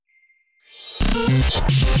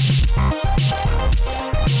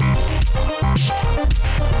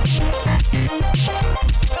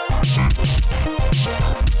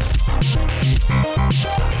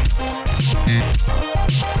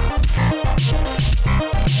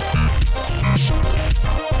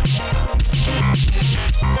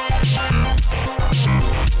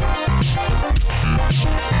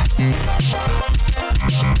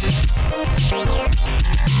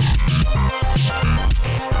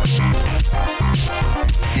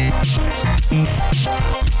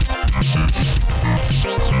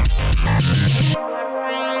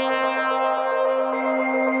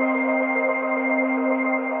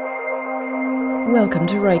Welcome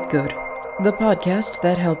to Write Good, the podcast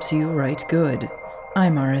that helps you write good.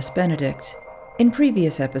 I'm R.S. Benedict. In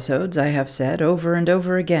previous episodes, I have said over and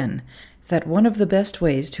over again that one of the best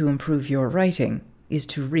ways to improve your writing is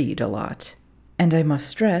to read a lot. And I must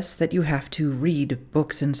stress that you have to read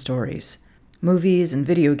books and stories. Movies and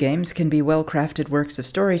video games can be well-crafted works of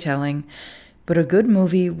storytelling, but a good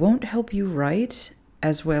movie won't help you write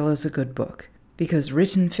as well as a good book, because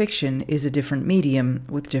written fiction is a different medium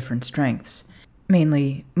with different strengths.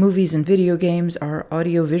 Mainly, movies and video games are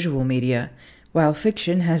audiovisual media, while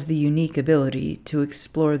fiction has the unique ability to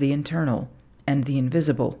explore the internal and the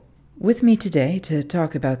invisible. With me today to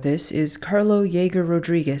talk about this is Carlo Yeager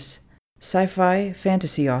Rodriguez, sci-fi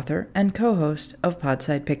fantasy author and co-host of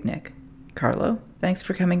Podside Picnic. Carlo, thanks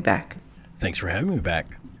for coming back. Thanks for having me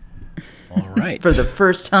back. All right. For the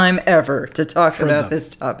first time ever to talk about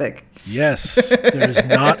this topic. Yes, there is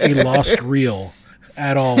not a lost reel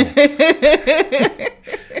at all.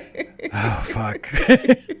 Oh, fuck.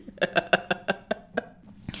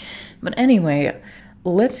 But anyway,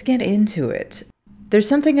 let's get into it. There's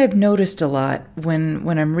something I've noticed a lot when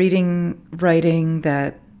I'm writing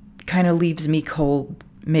that kind of leaves me cold.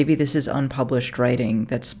 Maybe this is unpublished writing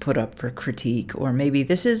that's put up for critique, or maybe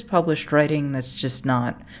this is published writing that's just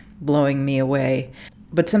not blowing me away.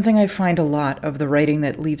 But something I find a lot of the writing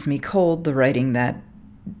that leaves me cold, the writing that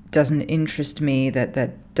doesn't interest me,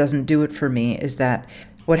 that doesn't do it for me, is that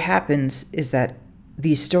what happens is that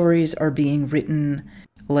these stories are being written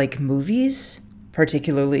like movies.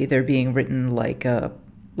 Particularly, they're being written like a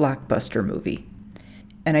blockbuster movie.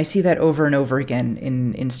 And I see that over and over again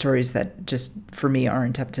in stories that just, for me,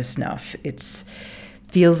 aren't up to snuff. It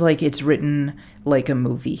feels like it's written like a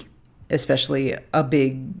movie, especially a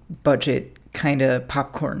big budget kind of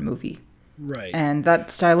popcorn movie. Right. And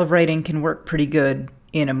that style of writing can work pretty good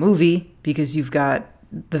in a movie because you've got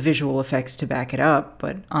the visual effects to back it up,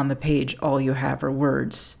 but on the page, all you have are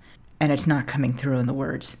words, and it's not coming through in the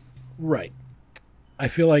words. Right. I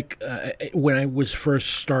feel like when I was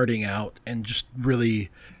first starting out and just really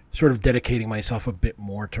sort of dedicating myself a bit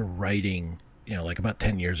more to writing, like about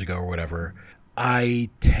 10 years ago or whatever, I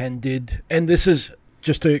tended, and this is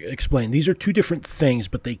just to explain, these are two different things,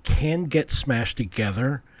 but they can get smashed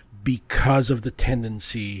together because of the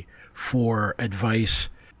tendency for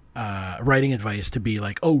writing advice to be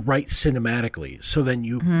like, oh, write cinematically. So then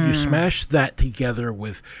you smash that together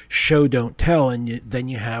with show, don't tell, and then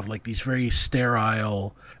you have like these very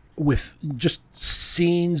sterile with just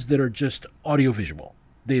scenes that are just audiovisual.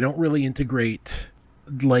 They don't really integrate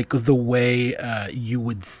like the way you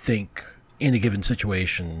would think in a given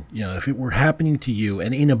situation. If it were happening to you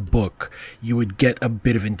and in a book, you would get a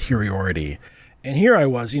bit of interiority. And here I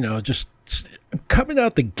was, just coming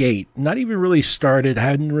out the gate, not even really started,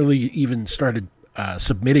 hadn't really even started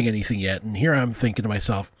submitting anything yet. And here I'm thinking to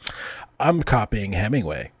myself, I'm copying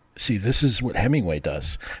Hemingway. See, this is what Hemingway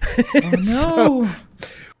does. Oh, no.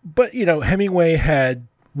 But, Hemingway had,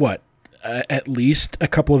 at least a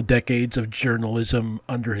couple of decades of journalism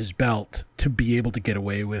under his belt to be able to get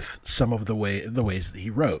away with some of the ways that he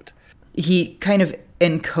wrote. He kind of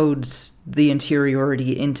encodes the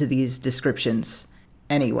interiority into these descriptions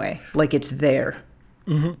anyway, like it's there.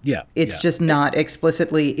 Mm-hmm. Yeah. It's just not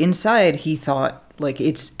explicitly inside. He thought like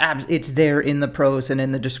it's there in the prose and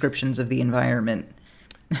in the descriptions of the environment.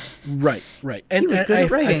 Right. And he was good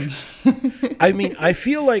at writing. I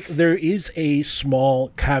feel like there is a small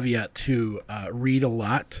caveat to read a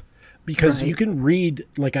lot, because you can read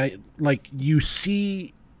you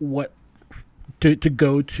see what. To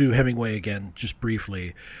go to Hemingway again, just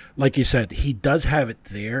briefly, like you said, he does have it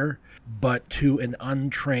there, but to an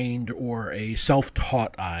untrained or a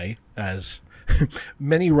self-taught eye, as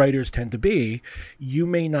many writers tend to be, you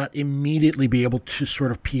may not immediately be able to sort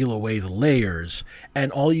of peel away the layers,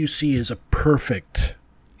 and all you see is a perfect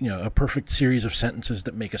series of sentences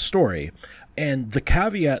that make a story. And the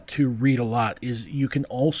caveat to read a lot is you can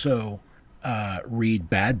also read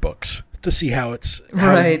bad books to see how it's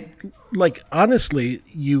right. Like, honestly,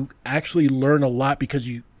 you actually learn a lot because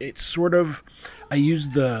it's sort of, I use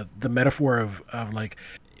the metaphor of like,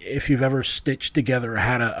 if you've ever stitched together or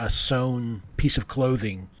had a sewn piece of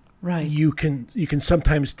clothing, right, you can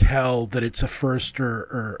sometimes tell that it's a first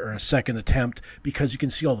or a second attempt because you can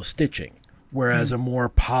see all the stitching, whereas a more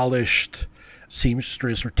polished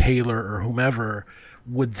seamstress or tailor or whomever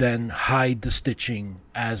would then hide the stitching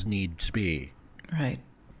as needs be. Right.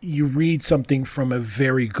 You read something from a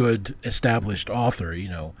very good established author,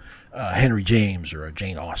 Henry James or a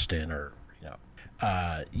Jane Austen, or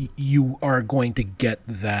you are going to get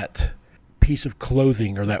that piece of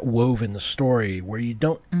clothing or that woven story where you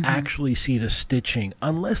don't actually see the stitching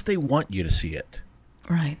unless they want you to see it.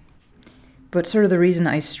 Right. But sort of the reason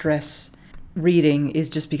I stress reading is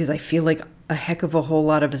just because I feel like a heck of a whole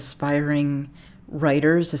lot of aspiring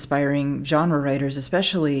genre writers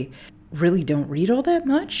especially, really don't read all that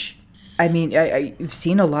much. I mean, I've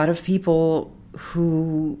seen a lot of people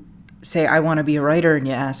who say, I want to be a writer, and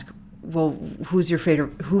you ask, well, who's your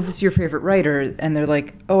favorite writer? And they're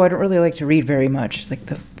like, oh, I don't really like to read very much. It's like,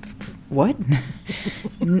 what?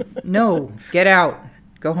 No, get out,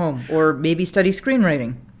 go home, or maybe study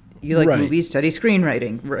screenwriting. You like movies, study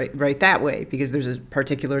screenwriting, write that way, because there's a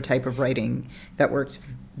particular type of writing that works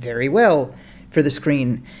very well for the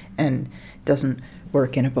screen and doesn't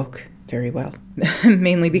work in a book very well,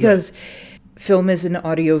 mainly because film is an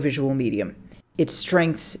audio-visual medium. Its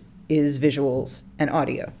strengths is visuals and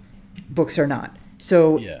audio. Books are not.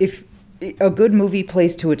 So if a good movie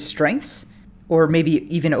plays to its strengths, or maybe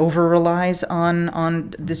even over-relies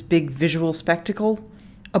on this big visual spectacle,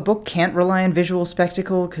 a book can't rely on visual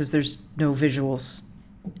spectacle because there's no visuals.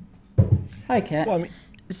 Hi, Kat. Well, I mean...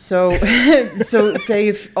 So say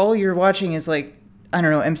if all you're watching is like, I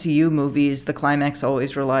don't know, MCU movies, the climax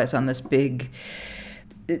always relies on this big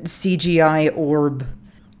CGI orb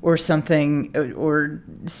or something, or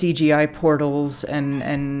CGI portals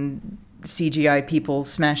and CGI people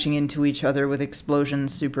smashing into each other with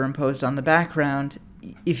explosions superimposed on the background.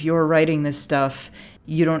 If you're writing this stuff,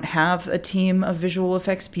 you don't have a team of visual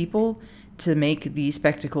effects people to make the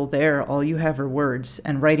spectacle there. All you have are words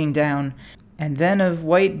and writing down, and then a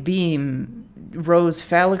white beam rose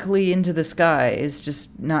phallically into the sky is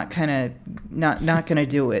just not gonna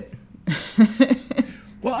do it.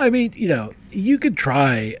 Well, I mean, you could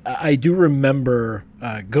try. I do remember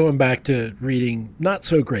going back to reading not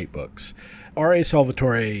so great books. R.A.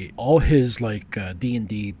 Salvatore, all his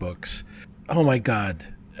D&D books. Oh my God,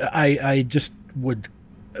 I just would,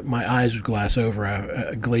 my eyes would glaze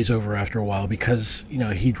over after a while, because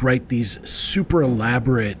he'd write these super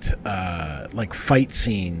elaborate fight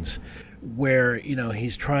scenes where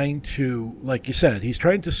he's trying to, like you said, he's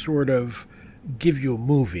trying to sort of give you a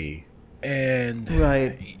movie, and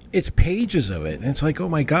it's pages of it, and it's like, oh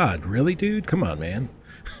my God, really, dude? Come on, man.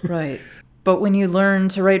 Right. But when you learn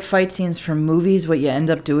to write fight scenes from movies, what you end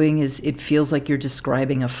up doing is it feels like you're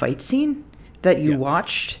describing a fight scene that you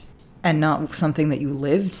watched and not something that you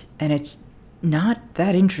lived, and it's not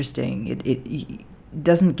that interesting. It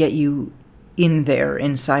doesn't get you in there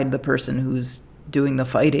inside the person who's doing the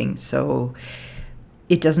fighting, so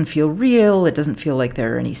it doesn't feel real. It doesn't feel like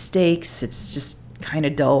there are any stakes. It's just kind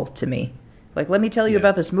of dull to me. Like, let me tell you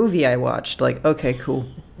about this movie I watched. Like, okay, cool,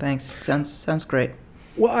 thanks, sounds great.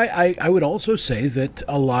 Well, I would also say that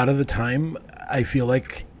a lot of the time I feel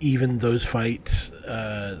like even those fight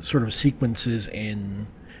sort of sequences in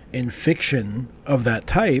fiction of that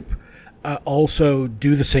type also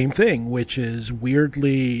do the same thing, which is,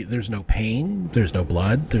 weirdly, there's no pain, there's no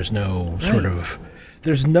blood, there's no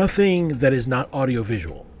there's nothing that is not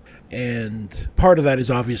audiovisual. And part of that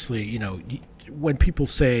is obviously, when people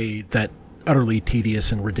say that utterly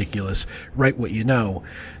tedious and ridiculous, write what you know.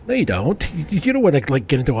 No, you don't. You don't want to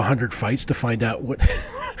get into 100 fights to find out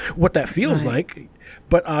what that feels like.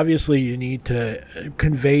 But obviously you need to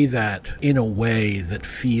convey that in a way that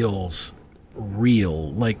feels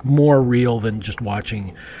real, like more real than just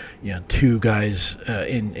watching, two guys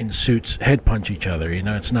in suits head punch each other.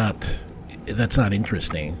 That's not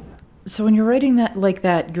interesting. So when you're writing that like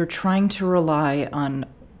that, you're trying to rely on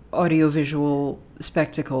audiovisual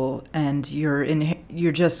spectacle, and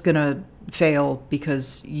you're just gonna fail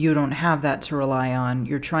because you don't have that to rely on.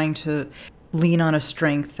 You're trying to lean on a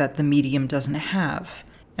strength that the medium doesn't have.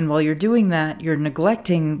 And while you're doing that, you're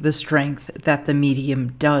neglecting the strength that the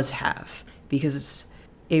medium does have, because it's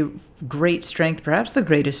a great strength, perhaps the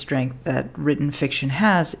greatest strength that written fiction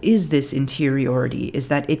has, is this interiority, is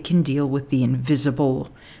that it can deal with the invisible,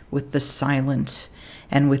 with the silent,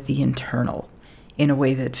 and with the internal in a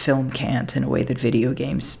way that film can't, in a way that video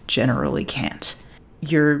games generally can't.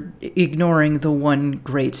 you're ignoring the one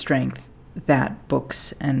great strength that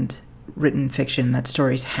books and written fiction, that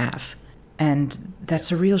stories have. And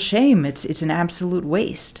that's a real shame. It's an absolute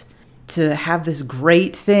waste to have this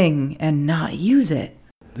great thing and not use it.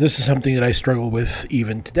 This is something that I struggle with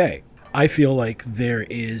even today. I feel like there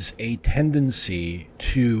is a tendency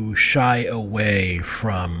to shy away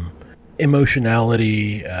from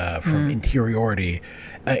emotionality, from interiority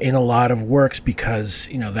in a lot of works because,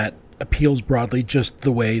 that appeals broadly just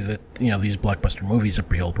the way that, these blockbuster movies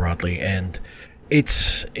appeal broadly. And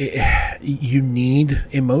you need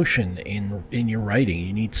emotion in your writing.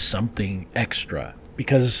 You need something extra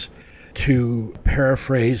because, to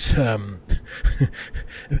paraphrase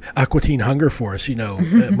Aqua Teen Hunger Force,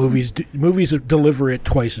 movies deliver it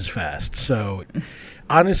twice as fast. So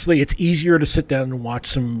honestly, it's easier to sit down and watch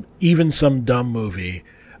some dumb movie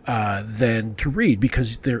than to read,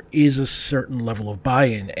 because there is a certain level of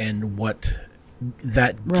buy-in and what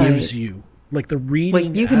that gives you. Like the reading,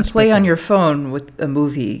 like you can play on your phone with a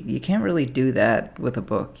movie. You can't really do that with a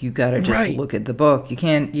book. You got to just look at the book. You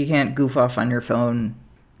can't goof off on your phone.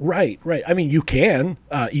 Right. I mean, you can.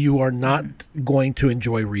 You are not going to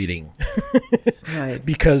enjoy reading, right?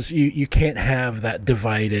 Because you can't have that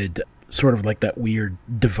divided, sort of like that weird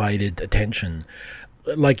divided attention,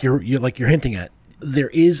 like you're hinting at. There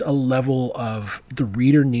is a level of the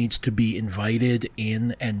reader needs to be invited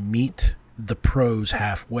in and meet the prose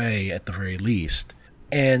halfway at the very least,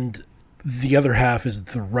 and the other half is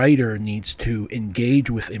the writer needs to engage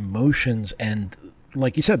with emotions and,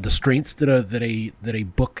 like you said, the strengths that a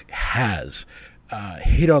book has,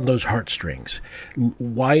 hit on those heartstrings.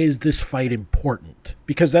 Why is this fight important?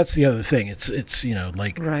 Because that's the other thing. It's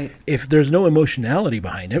right. If there's no emotionality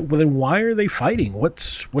behind it, well, then why are they fighting?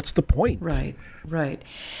 What's the point? Right.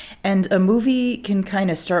 And a movie can kind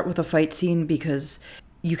of start with a fight scene because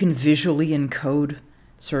you can visually encode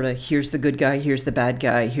sort of, here's the good guy, here's the bad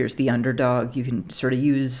guy, here's the underdog. You can sort of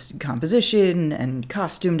use composition and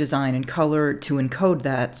costume design and color to encode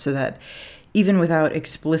that, so that even without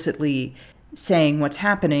explicitly saying what's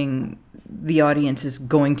happening, the audience is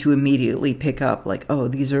going to immediately pick up, like, oh,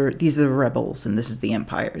 these are the rebels and this is the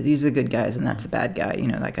Empire. These are the good guys and that's the bad guy.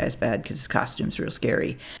 That guy's bad because his costume's real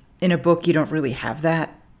scary. In a book, you don't really have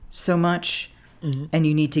that so much, and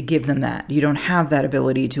you need to give them that. You don't have that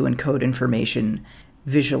ability to encode information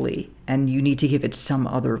visually, and you need to give it some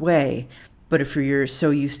other way. But if you're so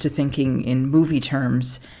used to thinking in movie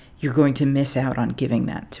terms, you're going to miss out on giving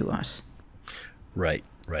that to us. Right.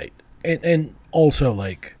 And also,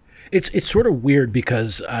 like, it's sort of weird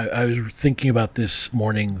because I was thinking about this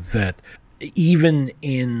morning that even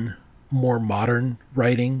in more modern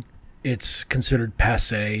writing, it's considered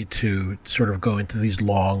passé to sort of go into these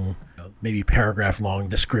long, maybe paragraph-long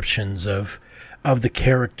descriptions of the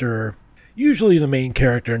character, usually the main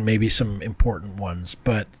character and maybe some important ones.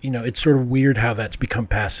 But, it's sort of weird how that's become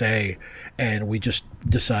passé, and we just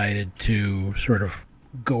decided to sort of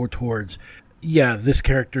go towards, this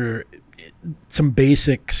character, some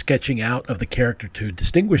basic sketching out of the character to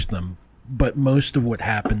distinguish them. But most of what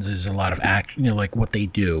happens is a lot of action, like what they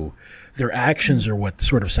do. Their actions are what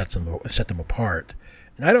sort of set them apart.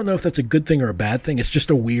 And I don't know if that's a good thing or a bad thing. It's just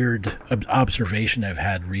a weird observation I've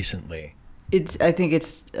had recently. I think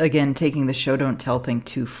it's, again, taking the show don't tell thing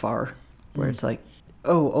too far, where it's like,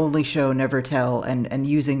 oh, only show, never tell, and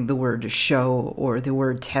using the word show or the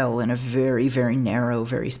word tell in a very, very narrow,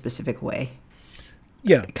 very specific way.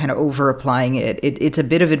 Yeah. Kind of over-applying it. It's a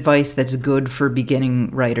bit of advice that's good for beginning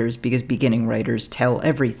writers, because beginning writers tell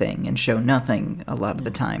everything and show nothing a lot of the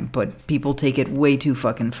time. But people take it way too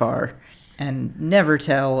fucking far and never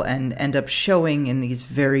tell and end up showing in these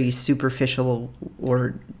very superficial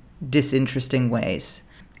or disinteresting ways.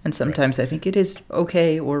 And sometimes I think it is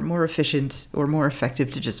okay or more efficient or more effective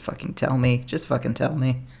to just fucking tell me. Just fucking tell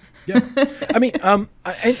me. Yeah, I mean,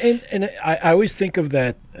 I always think of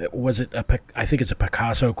that. I think it's a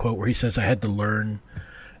Picasso quote where he says, "I had to learn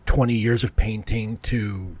 20 years of painting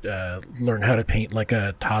to learn how to paint like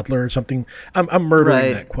a toddler," or something. I'm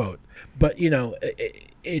murdering that quote, but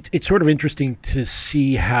it's sort of interesting to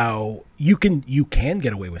see how you can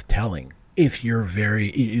get away with telling if you're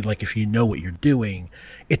if you know what you're doing.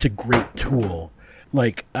 It's a great tool.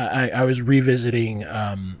 Like, I was revisiting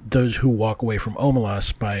Those Who Walk Away from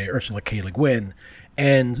Omelas by Ursula K. Le Guin,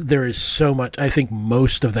 and there is so much. I think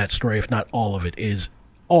most of that story, if not all of it, is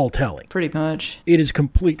all telling. Pretty much. It is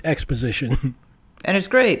complete exposition. And it's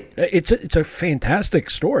great. It's a fantastic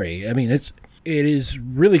story. I mean, it is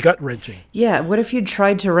really gut-wrenching. Yeah, what if you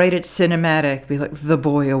tried to write it cinematic? Be like, the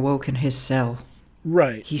boy awoke in his cell.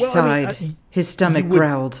 Right. He sighed. His stomach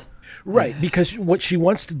growled. Right, because what she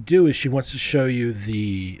wants to do is she wants to show you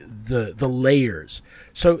the layers.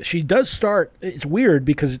 So she does start. It's weird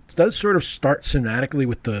because it does sort of start cinematically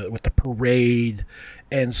with the parade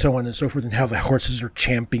and so on and so forth, and how the horses are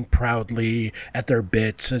champing proudly at their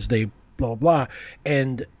bits as they blah blah blah,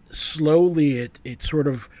 and slowly it sort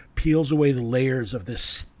of peels away the layers of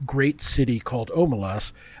this great city called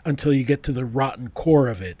Omelas until you get to the rotten core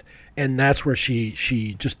of it. And that's where she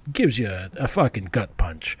just gives you a fucking gut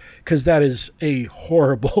punch, because that is a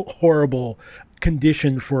horrible, horrible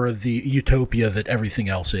condition for the utopia that everything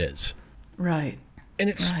else is. Right. And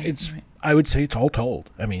it's I would say it's all told.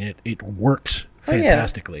 I mean, it works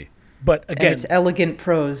fantastically. But again, and it's elegant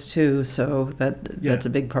prose too, so that's a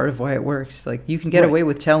big part of why it works. Like, you can get away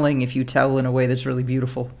with telling if you tell in a way that's really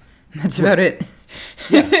beautiful. That's about it.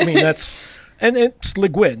 Yeah, I mean, and it's Le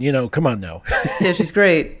Guin, come on now. Yeah, she's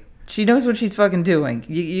great. She knows what she's fucking doing.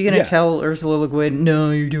 You're going to tell Ursula Le Guin, no,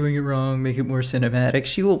 you're doing it wrong, make it more cinematic.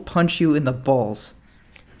 She will punch you in the balls.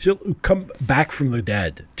 She'll come back from the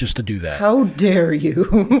dead just to do that. How dare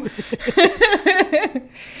you?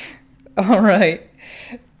 All right.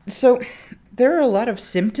 So there are a lot of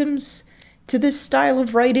symptoms to this style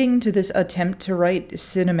of writing, to this attempt to write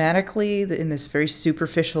cinematically in this very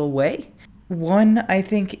superficial way. One, I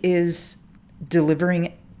think, is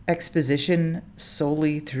delivering exposition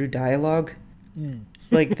solely through dialogue.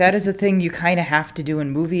 Like, that is a thing you kind of have to do in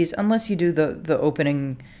movies, unless you do the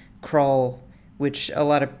opening crawl, which a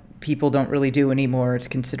lot of people don't really do anymore. It's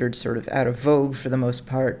considered sort of out of vogue for the most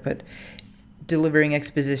part, but delivering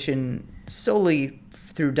exposition solely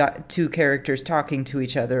through two characters talking to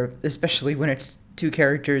each other, especially when it's two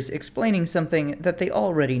characters explaining something that they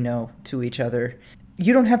already know to each other.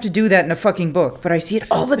 You don't have to do that in a fucking book, but I see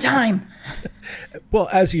it all the time. Well,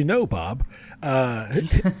 as you know, Bob,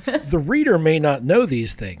 the reader may not know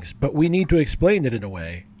these things, but we need to explain it in a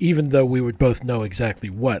way, even though we would both know exactly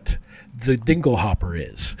what the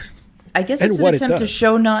Dinglehopper is. I guess it's an attempt to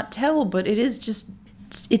show, not tell, but it is just...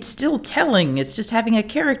 It's still telling. It's just having a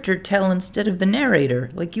character tell instead of the narrator.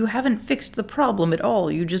 Like, you haven't fixed the problem at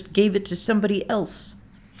all. You just gave it to somebody else.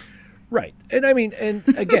 Right. And I mean, and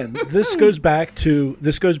again, this goes back to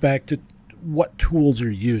what tools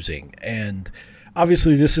you're using. And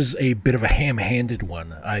obviously this is a bit of a ham-handed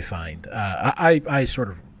one, I find. I sort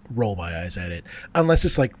of roll my eyes at it, unless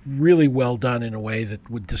it's like really well done in a way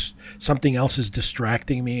that would just something else is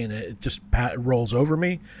distracting me and it just rolls over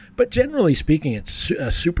me. But generally speaking, it's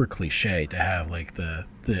a super cliche to have like the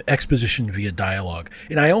exposition via dialogue,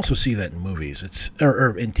 and I also see that in movies. It's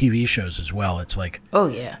or in TV shows as well. It's like, oh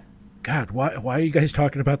yeah, God, why are you guys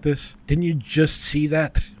talking about this? Didn't you just see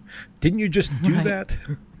that? Didn't you just do that?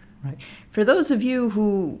 Right. For those of you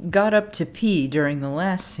who got up to pee during the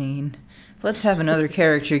last scene, let's have another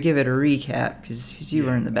character give it a recap, because you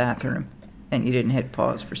were in the bathroom and you didn't hit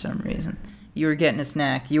pause for some reason. You were getting a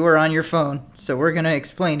snack. You were on your phone, so we're going to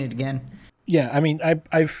explain it again. Yeah, I mean,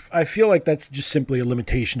 I feel like that's just simply a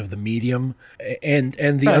limitation of the medium and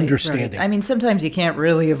the understanding. Right. I mean, sometimes you can't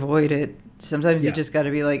really avoid it. Sometimes you just got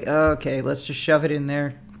to be like, oh, okay, let's just shove it in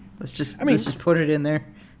there. Let's just put it in there.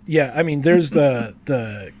 Yeah, I mean, there's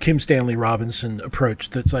the Kim Stanley Robinson approach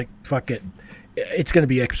that's like, fuck it. It's going to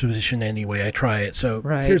be exposition anyway. I try it. So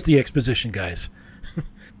here's the exposition, guys.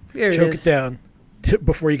 Choke it down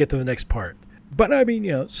before you get to the next part. But I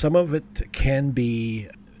mean, some of it can be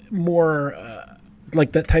more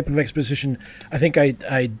like that type of exposition. I think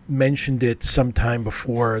I mentioned it sometime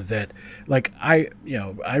before that, like, I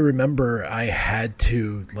remember I had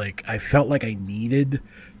to, like, I felt like I needed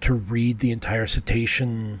to read the entire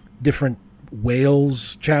cetacean different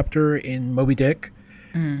whales chapter in Moby Dick.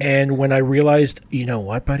 And when I realized, you know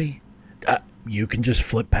what, buddy? You can just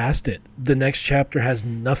flip past it. The next chapter has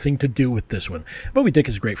nothing to do with this one. Moby Dick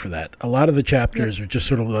is great for that. A lot of the chapters are just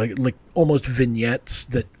sort of like almost vignettes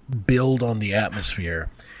that build on the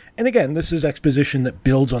atmosphere. And again, this is exposition that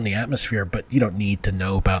builds on the atmosphere, but you don't need to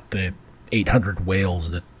know about the 800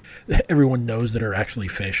 whales that everyone knows that are actually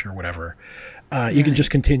fish or whatever. You can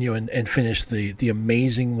just continue and finish the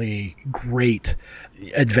amazingly great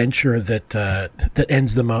adventure that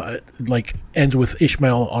ends ends with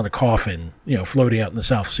Ishmael on a coffin, floating out in the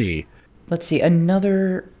South Sea. Let's see.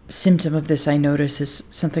 Another symptom of this I notice is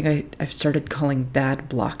something I've started calling bad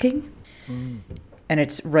blocking. And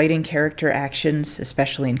it's writing character actions,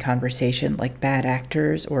 especially in conversation, like bad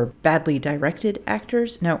actors or badly directed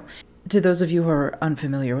actors. Now, to those of you who are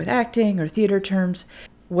unfamiliar with acting or theater terms,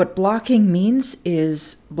 what blocking means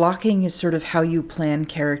is blocking is sort of how you plan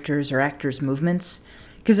characters or actors' movements.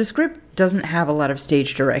 Because the script doesn't have a lot of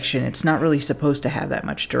stage direction. It's not really supposed to have that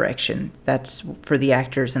much direction. That's for the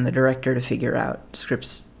actors and the director to figure out.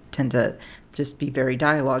 Scripts tend to just be very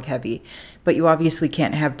dialogue heavy. But you obviously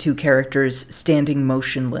can't have two characters standing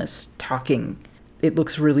motionless, talking. It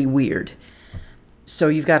looks really weird. So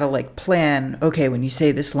you've got to like plan, okay, when you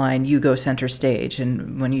say this line, you go center stage.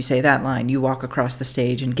 And when you say that line, you walk across the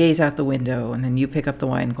stage and gaze out the window. And then you pick up the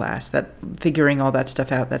wine glass. Figuring all that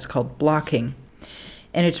stuff out, that's called blocking.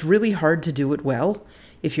 And it's really hard to do it well.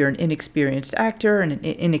 If you're an inexperienced actor and an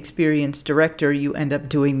inexperienced director, you end up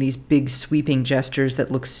doing these big sweeping gestures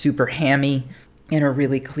that look super hammy and are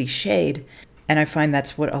really cliched. And I find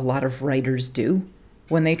that's what a lot of writers do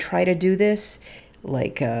when they try to do this.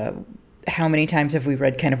 Like, how many times have we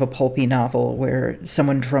read kind of a pulpy novel where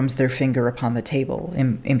someone drums their finger upon the table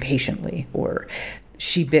impatiently, or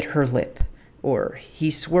she bit her lip, or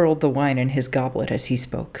he swirled the wine in his goblet as he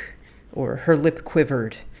spoke, or her lip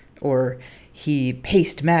quivered, or he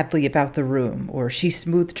paced madly about the room, or she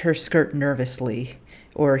smoothed her skirt nervously,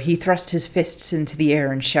 or he thrust his fists into the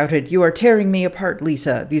air and shouted, "You are tearing me apart,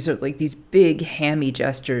 Lisa." These are like these big hammy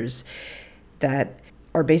gestures that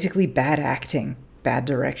are basically bad acting, bad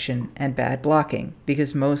direction, and bad blocking,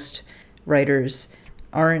 because most writers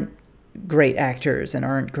aren't great actors and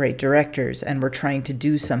aren't great directors, and we're trying to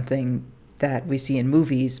do something that we see in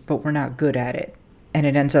movies, but we're not good at it. And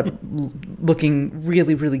it ends up looking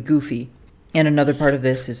really, really goofy. And another part of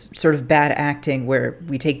this is sort of bad acting, where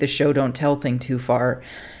we take the show don't tell thing too far,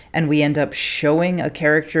 and we end up showing a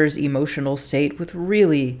character's emotional state with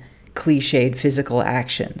really cliched physical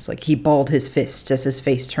actions. Like he balled his fists as his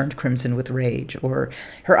face turned crimson with rage, or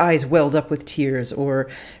her eyes welled up with tears, or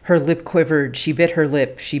her lip quivered, she bit her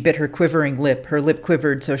lip, she bit her quivering lip, her lip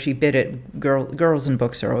quivered so she bit it. Girls in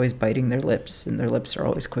books are always biting their lips, and their lips are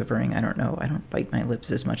always quivering. I don't know, I don't bite my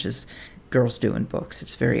lips as much as girls do in books.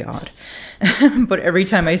 It's very odd. But every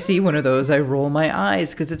time I see one of those, I roll my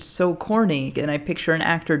eyes because it's so corny, and I picture an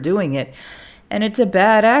actor doing it. And it's a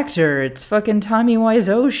bad actor. It's fucking Tommy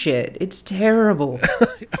Wiseau shit. It's terrible.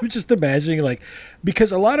 I'm just imagining, like,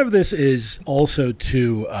 because a lot of this is also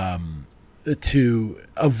to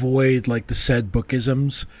avoid like the said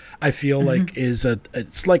bookisms. I feel like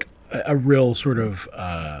it's like a real sort of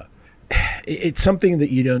it's something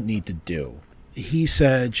that you don't need to do. He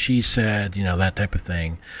said, she said, that type of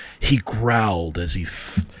thing. He growled as he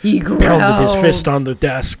pounded his fist on the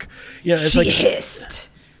desk. Yeah, it's she hissed.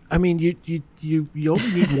 I mean, you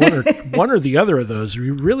only need one or the other of those.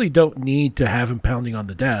 You really don't need to have him pounding on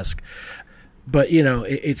the desk. But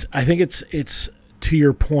I think it's to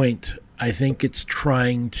your point. I think it's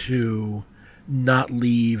trying to not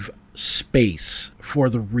leave space for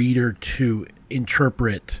the reader to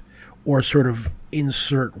interpret or sort of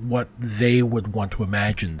insert what they would want to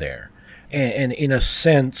imagine there. And in a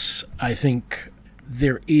sense, I think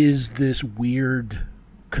there is this weird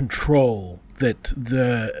control that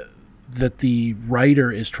the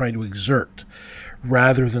writer is trying to exert,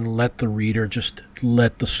 rather than let the reader just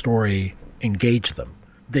let the story engage them.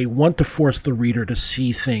 They want to force the reader to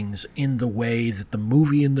see things in the way that the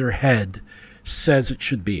movie in their head says it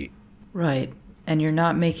should be. Right. And you're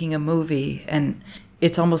not making a movie, and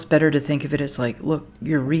it's almost better to think of it as like, look,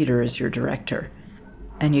 your reader is your director,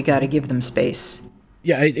 and you got to give them space.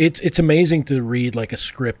 Yeah, it's amazing to read like a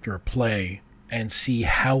script or a play and see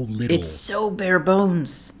how little. It's so bare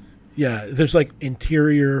bones. Yeah, there's like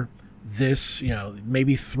interior, this,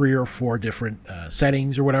 maybe 3 or 4 different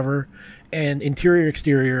settings or whatever, and interior,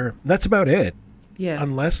 exterior, that's about it. Yeah.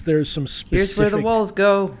 Unless there's some specific. Here's where the walls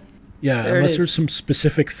go. Yeah, unless there's some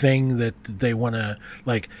specific thing that they want to,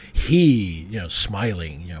 like,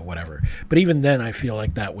 smiling, whatever. But even then, I feel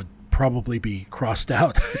like that would probably be crossed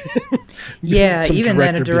out. Yeah, even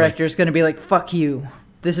then a director's going to be like, fuck you.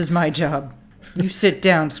 This is my job. You sit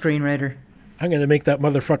down, screenwriter. I'm going to make that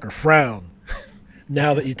motherfucker frown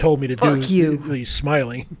now that you told me to fuck do you. He's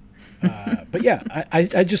smiling. But yeah,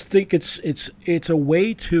 I just think it's a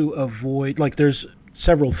way to avoid, like, there's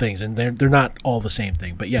several things, and they're not all the same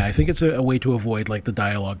thing. But yeah, I think it's a way to avoid like the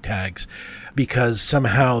dialogue tags, because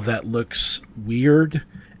somehow that looks weird.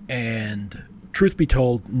 And truth be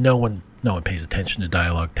told, no one pays attention to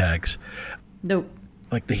dialogue tags. Nope.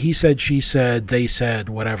 Like the he said, she said, they said,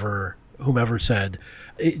 whatever, whomever said,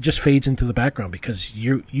 it just fades into the background because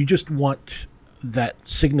you just want that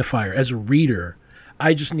signifier. As a reader,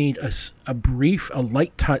 I just need a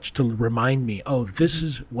light touch to remind me, oh, this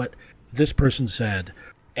is what this person said.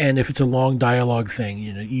 And if it's a long dialogue thing,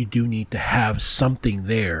 you do need to have something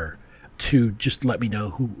there to just let me know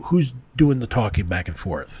who's doing the talking back and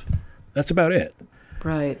forth. That's about it.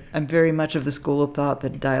 Right. I'm very much of the school of thought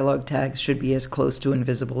that dialogue tags should be as close to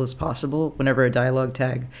invisible as possible. Whenever a dialogue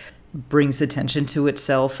tag brings attention to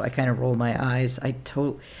itself, I kind of roll my eyes.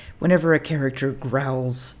 Whenever a character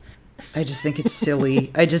growls I just think it's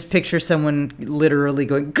silly. I just picture someone literally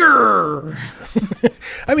going, grrr.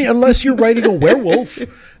 I mean, unless you're writing a werewolf,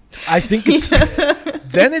 I think it's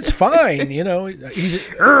then it's fine. You know, he's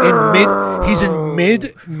in mid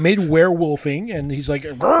werewolfing, and he's like,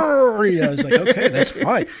 grrr. You know, it's like, okay, that's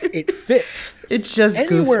fine. It fits. It's just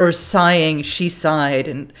Goose or sighing. She sighed,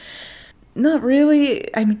 and not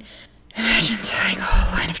really. I mean, imagine sighing a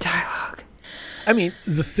whole line of dialogue. I mean,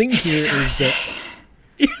 the thing here is that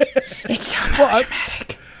it's so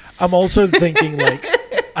melodramatic. I'm also thinking, like,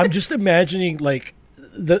 I'm just imagining, like,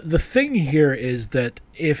 the thing here is that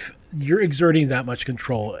if you're exerting that much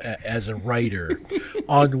control as a writer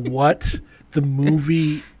on what the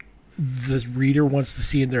movie the reader wants to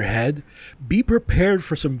see in their head, be prepared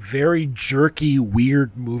for some very jerky,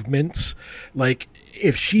 weird movements. Like,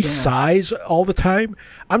 if she sighs all the time,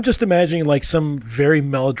 I'm just imagining, like, some very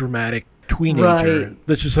melodramatic teenager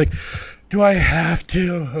that's just like, do I have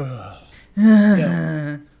to?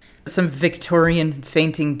 Yeah. Some Victorian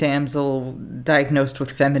fainting damsel diagnosed with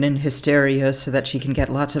feminine hysteria so that she can get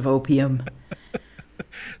lots of opium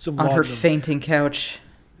on her fainting couch.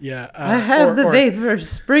 Yeah. I have the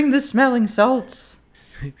vapors. Bring the smelling salts.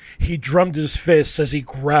 He drummed his fists as he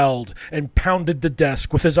growled and pounded the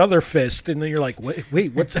desk with his other fist, and then you're like,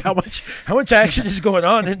 wait, how much action is going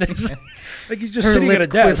on in this? Like, he's just sitting at a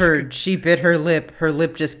desk. Her lip quivered. She bit her lip. Her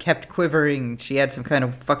lip just kept quivering. She had some kind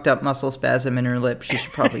of fucked up muscle spasm in her lip. She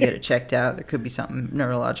should probably get it checked out. There could be something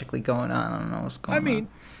neurologically going on. I don't know what's going on. I mean,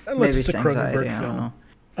 unless it's a Cronenberg film.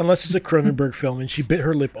 Unless it's a Cronenberg film and she bit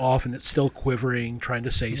her lip off and it's still quivering, trying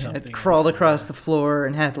to say something. It crawled across the floor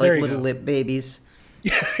and had like little lip babies.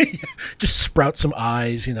 Yeah, just sprout some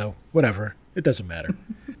eyes, you know, whatever. It doesn't matter.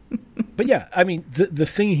 But yeah, I mean, the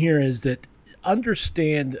thing here is that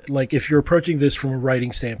understand, like, if you're approaching this from a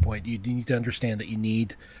writing standpoint, you need to understand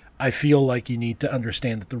that I feel like you need to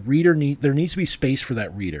understand that there needs to be space for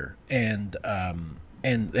that reader and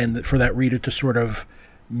for that reader to sort of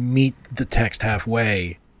meet the text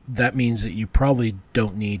halfway. That means that you probably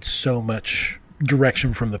don't need so much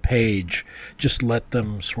direction from the page. Just let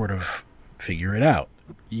them sort of figure it out.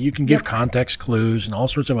 You can give context clues and all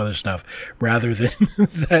sorts of other stuff rather than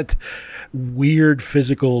that weird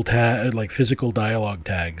physical dialogue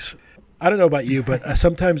tags. I don't know about you, but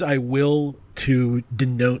sometimes I will, to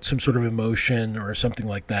denote some sort of emotion or something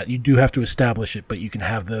like that. You do have to establish it, but you can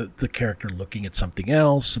have the character looking at something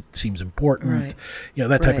else that seems important, you know,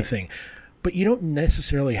 that type of thing. But you don't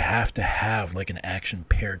necessarily have to have like an action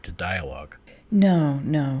paired to dialogue. No.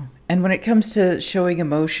 And when it comes to showing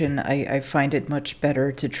emotion, I find it much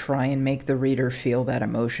better to try and make the reader feel that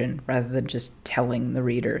emotion rather than just telling the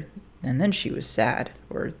reader, and then she was sad,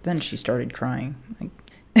 or then she started crying.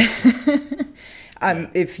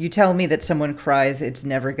 If you tell me that someone cries, it's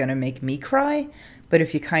never going to make me cry. But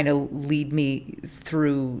if you kind of lead me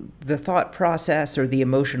through the thought process or the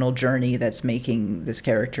emotional journey that's making this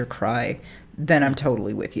character cry, then I'm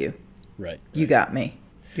totally with you. Right. You got me.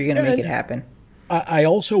 You're going to make it happen. I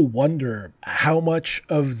also wonder how much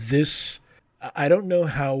of this, I don't know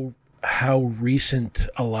how recent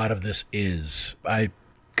a lot of this is. I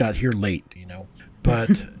got here late, you know,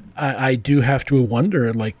 but I do have to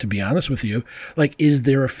wonder, like, to be honest with you, like, is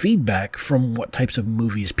there a feedback from what types of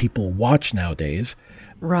movies people watch nowadays?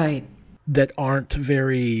 Right. That aren't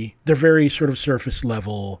they're very sort of surface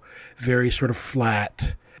level, very sort of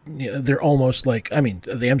flat. You know, they're almost like, I mean,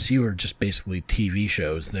 the MCU are just basically TV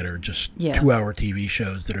shows that are just 2-hour TV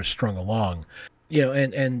shows that are strung along. You know,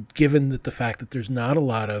 and given that the fact that there's not a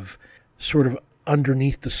lot of sort of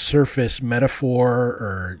underneath the surface metaphor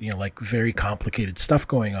or, you know, like very complicated stuff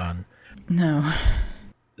going on. No.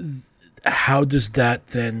 How does that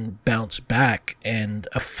then bounce back and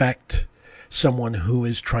affect someone who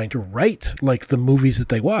is trying to write like the movies that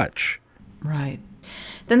they watch? Right.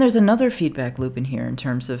 Then there's another feedback loop in here in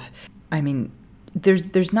terms of, I mean,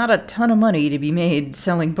 there's not a ton of money to be made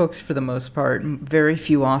selling books for the most part. Very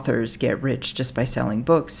few authors get rich just by selling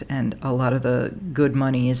books, and a lot of the good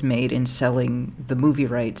money is made in selling the movie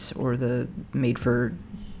rights or the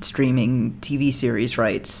made-for-streaming TV series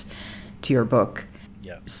rights to your book.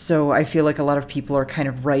 Yeah. So I feel like a lot of people are kind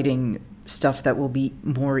of writing stuff that will be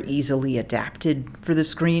more easily adapted for the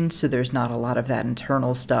screen, so there's not a lot of that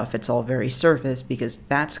internal stuff. It's all very surface because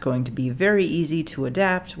that's going to be very easy to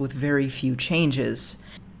adapt with very few changes.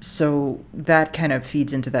 So that kind of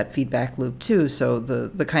feeds into that feedback loop too. So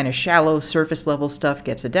the kind of shallow surface level stuff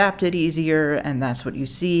gets adapted easier, and that's what you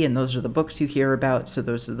see, and those are the books you hear about, so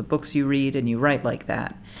those are the books you read and you write like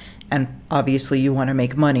that. And obviously you want to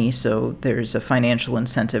make money, so there's a financial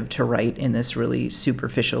incentive to write in this really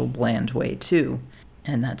superficial, bland way too.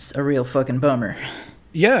 And that's a real fucking bummer.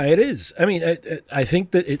 Yeah, it is. I mean, I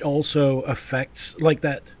think that it also affects like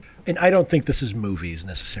that. And I don't think this is movies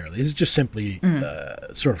necessarily. It's just simply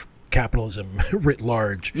sort of capitalism writ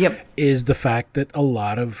large. Yep. Is the fact that a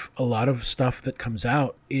lot of stuff that comes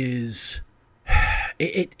out is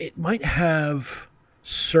it might have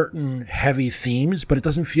certain heavy themes, but it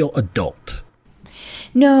doesn't feel adult.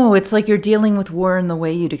 No, it's like you're dealing with war in the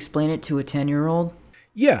way you'd explain it to a 10-year-old.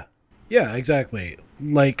 Yeah, yeah, exactly.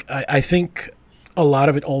 Like I think a lot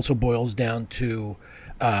of it also boils down to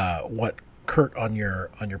what Kurt on your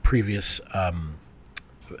previous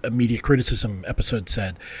media criticism episode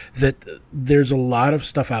said, that there's a lot of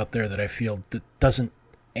stuff out there that I feel that doesn't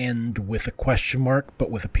end with a question mark, but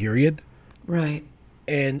with a period. Right.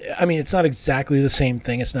 And I mean, it's not exactly the same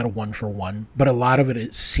thing. It's not a one for one, but a lot of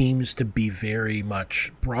it seems to be very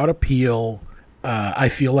much broad appeal. I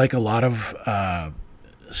feel like a lot of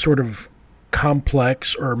sort of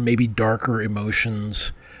complex or maybe darker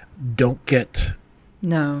emotions don't get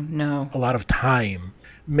no a lot of time,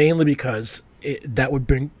 mainly because that would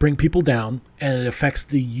bring people down, and it affects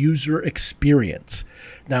the user experience.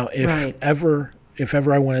 Now, if ever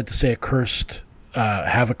I wanted to say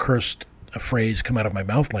have a cursed phrase come out of my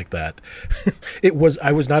mouth like that, I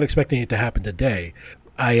was not expecting it to happen today.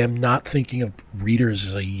 I am not thinking of readers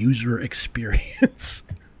as a user experience.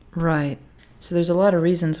 Right. So there's a lot of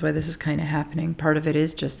reasons why this is kind of happening. Part of it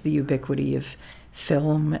is just the ubiquity of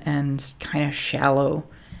film and kind of shallow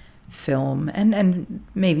film and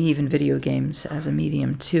maybe even video games as a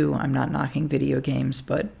medium too. I'm not knocking video games,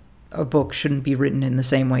 but a book shouldn't be written in the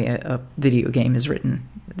same way a video game is written.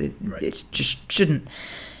 It just shouldn't.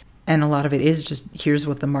 And a lot of it is just, here's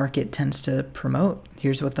what the market tends to promote.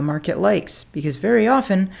 Here's what the market likes. Because very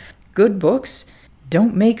often, good books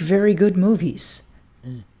don't make very good movies.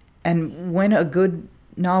 And when a good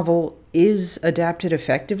novel is adapted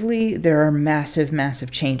effectively, there are massive,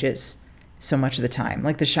 massive changes so much of the time.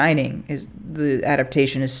 Like The Shining, the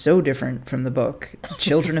adaptation is so different from the book.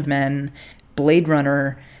 Children of Men, Blade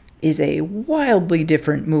Runner is a wildly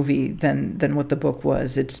different movie than what the book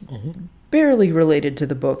was. It's barely related to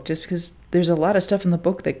the book, just because there's a lot of stuff in the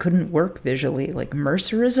book that couldn't work visually, like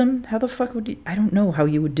Mercerism. How the fuck would you... I don't know how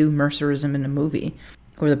you would do Mercerism in a movie.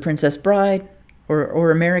 Or The Princess Bride,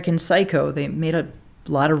 or American Psycho. They made a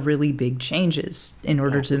lot of really big changes in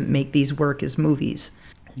order to make these work as movies.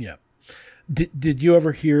 Yeah. Did you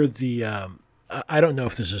ever hear the... I don't know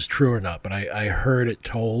if this is true or not, but I heard it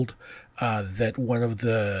told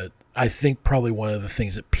that I think probably one of the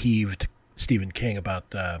things that peeved Stephen King about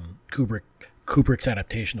Kubrick's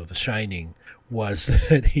adaptation of The Shining was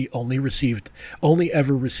that he only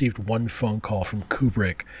ever received one phone call from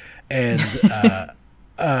Kubrick and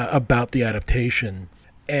about the adaptation.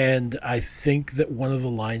 And I think that one of the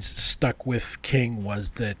lines that stuck with King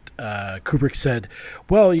was that Kubrick said,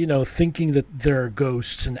 well, thinking that there are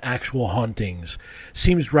ghosts and actual hauntings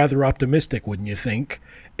seems rather optimistic, wouldn't you think?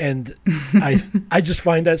 And I just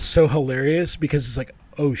find that so hilarious, because it's like,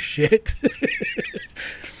 oh shit.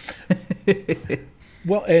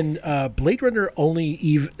 Well, and Blade Runner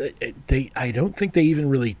I don't think they even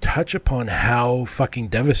really touch upon how fucking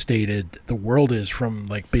devastated the world is from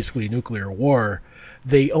like basically nuclear war.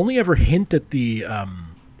 They only ever hint at the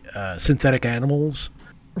synthetic animals,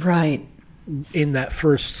 right, in that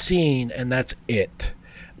first scene, and that's it.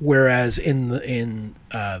 Whereas in the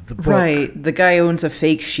book, right, the guy owns a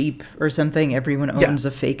fake sheep or something. Everyone owns a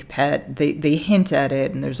fake pet. They hint at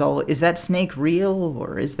it, and is that snake real,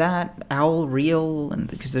 or is that owl real? And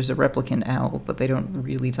because there's a replicant owl, but they don't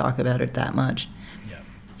really talk about it that much. Yeah.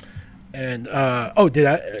 And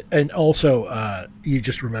and also you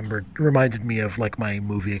just reminded me of like my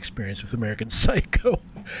movie experience with American Psycho.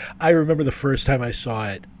 I remember the first time I saw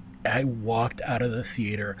it, I walked out of the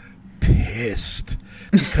theater pissed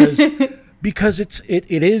because it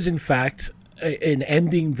is in fact an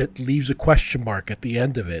ending that leaves a question mark at the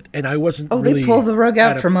end of it, and I wasn't really... They pull the rug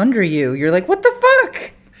out from under you. You're like, what the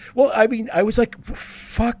fuck? Well, I mean, I was like,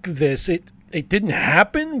 fuck this. It didn't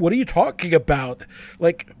happen? What are you talking about?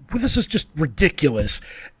 Like, well, this is just ridiculous.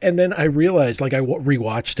 And then I realized, like, I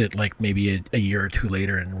rewatched it like maybe a year or two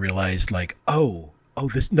later and realized like,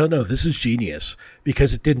 this is genius,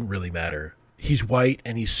 because it didn't really matter. He's white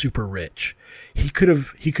and he's super rich. He could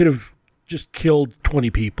have just killed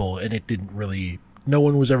 20 people, and it didn't really... No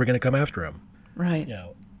one was ever going to come after him. Right.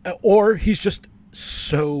 Or he's just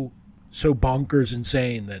so bonkers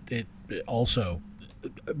insane that it also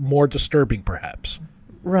more disturbing, perhaps.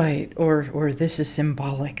 Right. Or this is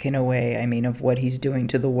symbolic in a way. I mean, of what he's doing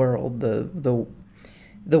to the world.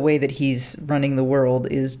 the way that he's running the world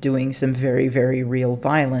is doing some very, very real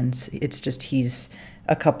violence. It's just he's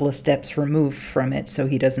a couple of steps removed from it, so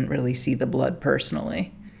he doesn't really see the blood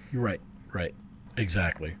personally. Right.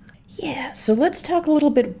 Exactly. Yeah, so let's talk a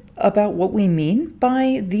little bit about what we mean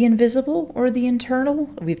by the invisible or the internal.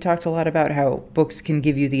 We've talked a lot about how books can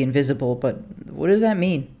give you the invisible, but what does that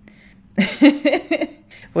mean?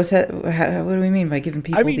 What's that? What do we mean by giving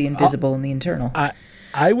people the invisible and the internal?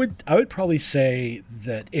 I would probably say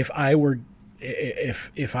that if I were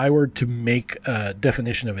to make a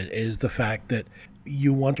definition of it, is the fact that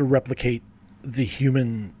you want to replicate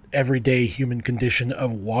the everyday human condition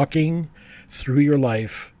of walking through your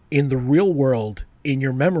life in the real world, in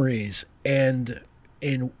your memories, and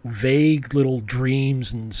in vague little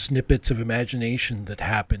dreams and snippets of imagination that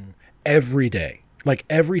happen every day. Like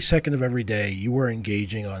every second of every day, you are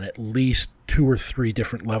engaging on at least 2 or 3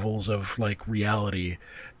 different levels of like reality.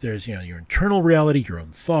 There's, your internal reality, your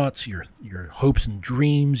own thoughts, your hopes and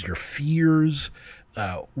dreams, your fears,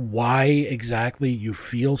 why exactly you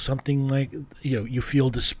feel something like, you feel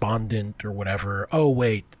despondent or whatever. Oh,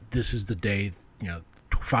 wait, this is the day,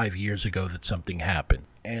 5 years ago that something happened.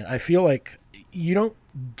 And I feel like you don't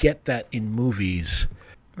get that in movies.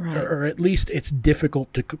 Right. Or at least it's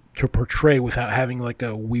difficult to portray without having like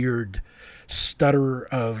a weird stutter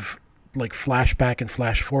of like flashback and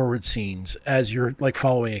flash forward scenes as you're like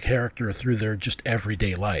following a character through their just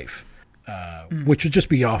everyday life, which would just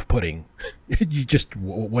be off-putting. You just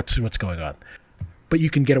what's going on, but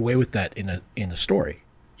you can get away with that in a story.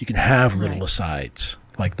 You can have little asides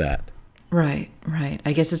like that. Right.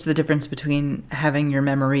 I guess it's the difference between having your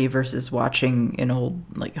memory versus watching an old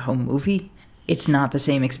like home movie. It's not the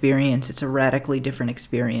same experience. It's a radically different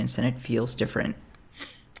experience, and it feels different.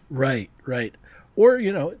 Right. Or,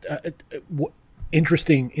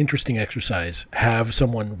 interesting exercise. Have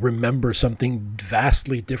someone remember something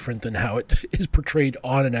vastly different than how it is portrayed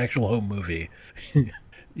on an actual home movie.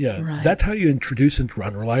 Yeah, right. That's how you introduce an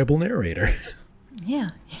unreliable narrator.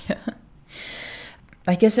 Yeah.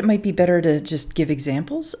 I guess it might be better to just give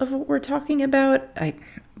examples of what we're talking about.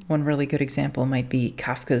 One really good example might be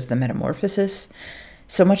Kafka's The Metamorphosis.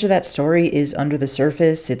 So much of that story is under the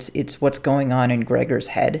surface. It's what's going on in Gregor's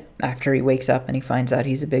head after he wakes up and he finds out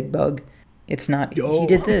he's a big bug. It's not, he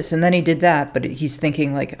did this and then he did that, but he's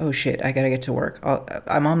thinking like, oh shit, I gotta get to work.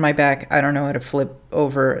 I'm on my back. I don't know how to flip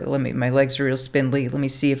over. My legs are real spindly. Let me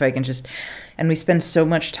see if I can just... And we spend so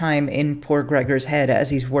much time in poor Gregor's head as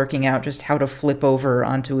he's working out just how to flip over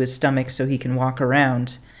onto his stomach so he can walk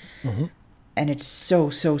around. Mm-hmm. And it's so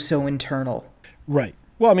internal. Right.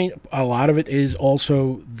 Well, I mean, a lot of it is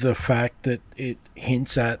also the fact that it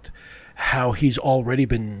hints at how he's already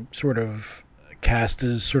been sort of cast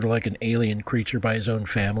as sort of like an alien creature by his own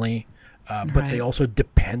family, but they also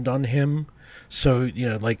depend on him. So,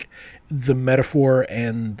 like the metaphor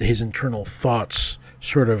and his internal thoughts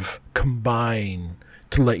sort of combine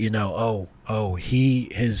to let you know,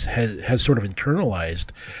 he has sort of internalized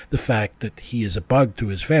the fact that he is a bug to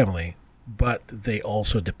his family, but they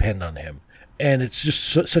also depend on him. And it's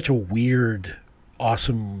just such a weird,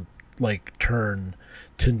 awesome like turn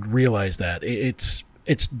to realize that it's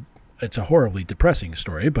a horribly depressing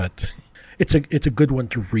story, but it's a good one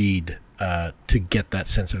to read to get that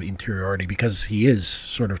sense of interiority, because he is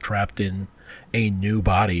sort of trapped in a new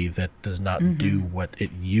body that does not do what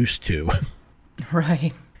it used to.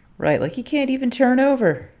 Right. Like he can't even turn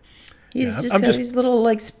over. He's just these little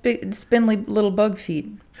like spindly little bug feet.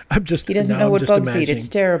 He doesn't know what bugs eat. It's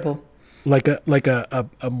terrible. Like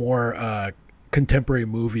a more contemporary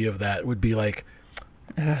movie of that would be like,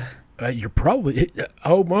 you're probably,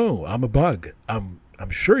 Mo, I'm a bug. I'm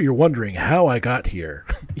sure you're wondering how I got here.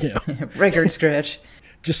 Record scratch.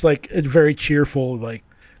 Just like a very cheerful, like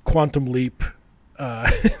Quantum Leap.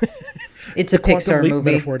 It's a Pixar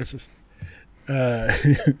movie.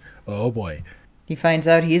 Oh boy. He finds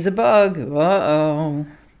out he's a bug. Uh-oh.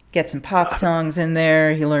 Get some pop songs in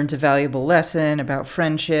there. He learns a valuable lesson about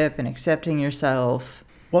friendship and accepting yourself.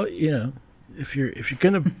 Well, if you're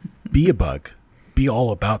going to be a bug, be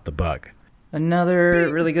all about the bug.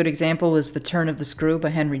 Another really good example is The Turn of the Screw by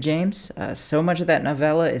Henry James. So much of that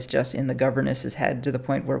novella is just in the governess's head, to the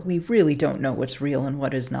point where we really don't know what's real and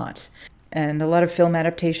what is not. And a lot of film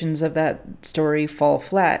adaptations of that story fall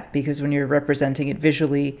flat, because when you're representing it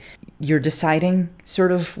visually, you're deciding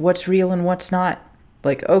sort of what's real and what's not.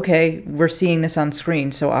 Like, okay, we're seeing this on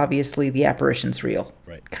screen, so obviously the apparition's real.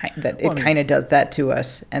 Right. It kind of does that to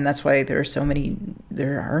us, and that's why there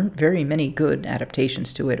aren't very many good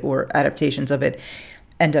adaptations to it, or adaptations of it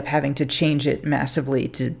end up having to change it massively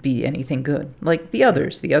to be anything good. Like The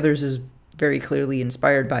Others. The Others is very clearly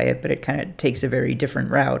inspired by it, but it kind of takes a very different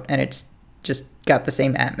route, and it's just got the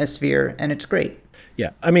same atmosphere, and it's great. Yeah,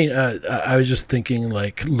 I mean, I was just thinking,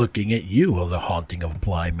 like, looking at you, The Haunting of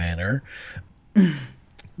Bly Manor,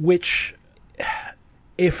 which,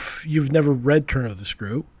 if you've never read Turn of the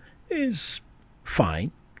Screw, is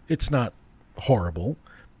fine. It's not horrible,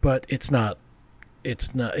 but it's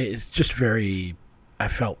just very, I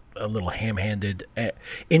felt a little ham-handed.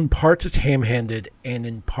 In parts, it's ham-handed, and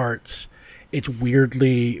in parts, it's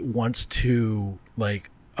weirdly wants to, like,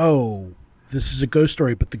 oh, this is a ghost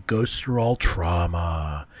story, but the ghosts are all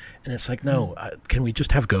trauma. And it's like, no, can we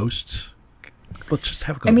just have ghosts? Let's just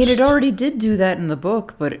have ghosts. I mean, it already did do that in the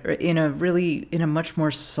book, but in a much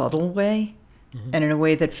more subtle way. And in a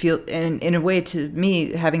way that in a way, to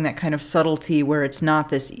me, having that kind of subtlety where it's not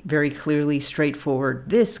this very clearly straightforward,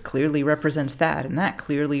 this clearly represents that, and that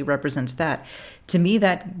clearly represents that. To me,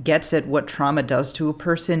 that gets at what trauma does to a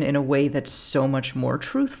person in a way that's so much more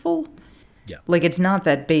truthful. Yeah. Like, it's not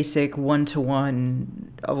that basic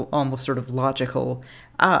one-to-one, almost sort of logical,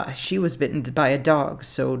 she was bitten by a dog,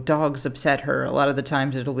 so dogs upset her. A lot of the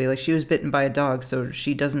times it'll be like, she was bitten by a dog, so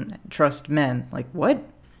she doesn't trust men. Like, what?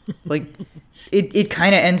 Like, it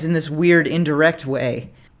kind of ends in this weird indirect way.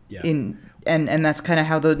 Yeah. And that's kind of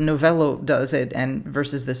how the novello does it, and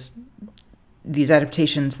versus these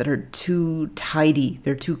adaptations that are too tidy,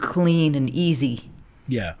 they're too clean and easy.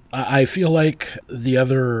 Yeah, I feel like the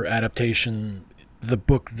other adaptation, the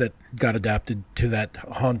book that got adapted to that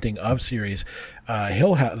Haunting of series,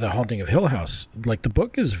 The Haunting of Hill House, like, the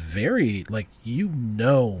book is very, like, you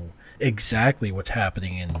know exactly what's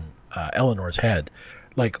happening in Eleanor's head,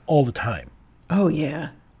 like, all the time. Oh, yeah.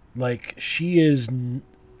 Like, she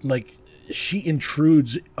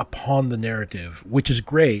intrudes upon the narrative, which is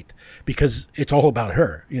great because it's all about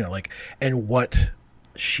her, like, and what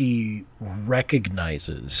she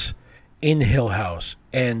recognizes in Hill House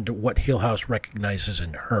and what Hill House recognizes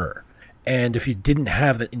in her. And if you didn't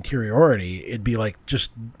have that interiority, it'd be like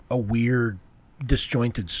just a weird,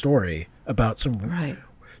 disjointed story about some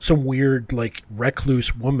weird, like,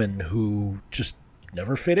 recluse woman who just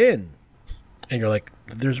never fit in. And you're like,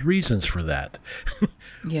 there's reasons for that.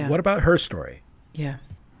 Yeah. What about her story? Yeah.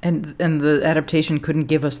 And the adaptation couldn't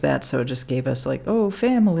give us that, so it just gave us, like, oh,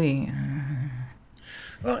 family.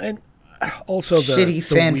 Well, and also shitty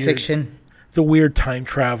fan fiction. The weird time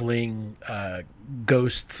traveling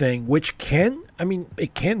ghost thing, which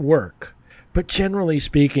it can work, but generally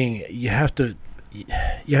speaking, you have to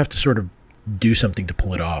sort of do something to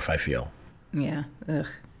pull it off, I feel. Yeah.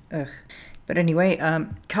 Ugh. But anyway,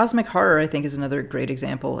 cosmic horror, I think, is another great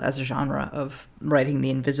example as a genre of writing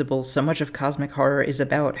the invisible. So much of cosmic horror is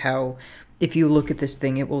about how if you look at this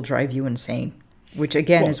thing, it will drive you insane. Which,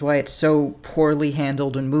 again, is why it's so poorly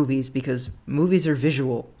handled in movies, because movies are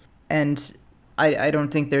visual. And I don't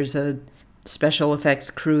think there's a special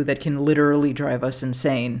effects crew that can literally drive us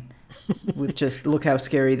insane with just, look how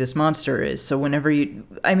scary this monster is. So whenever you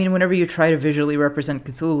try to visually represent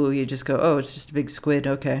Cthulhu, you just go, oh, it's just a big squid,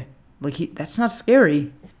 okay. Like, that's not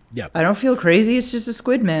scary. Yeah. I don't feel crazy, it's just a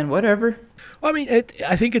squid man, whatever. Well, I mean,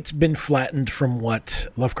 I think it's been flattened from what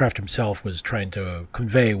Lovecraft himself was trying to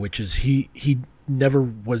convey, which is he never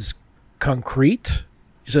was concrete.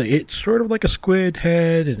 So it's sort of like a squid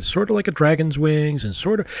head and sort of like a dragon's wings and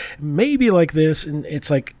sort of maybe like this. And it's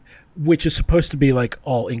like, which is supposed to be like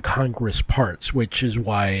all incongruous parts, which is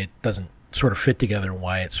why it doesn't sort of fit together and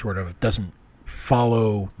why it sort of doesn't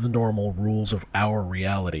follow the normal rules of our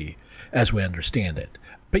reality as we understand it.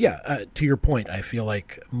 But yeah, to your point, I feel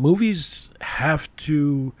like movies have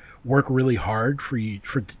to work really hard for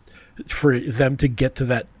them to get to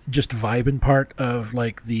that just vibing part of,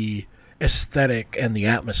 like, the aesthetic and the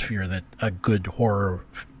atmosphere that a good horror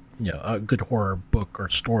book or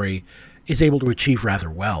story is able to achieve rather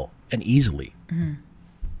well and easily. Mm-hmm.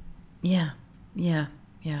 Yeah.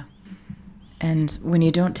 And when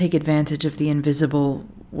you don't take advantage of the invisible,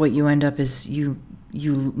 what you end up is you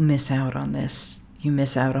miss out on this. You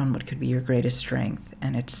miss out on what could be your greatest strength,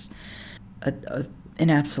 and it's an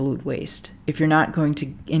absolute waste. If you're not going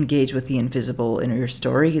to engage with the invisible in your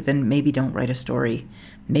story, then maybe don't write a story.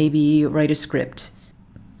 Maybe write a script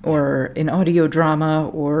or an audio drama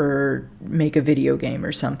or make a video game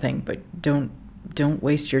or something, but don't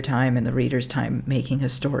waste your time and the reader's time making a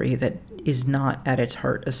story that is not at its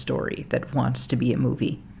heart a story that wants to be a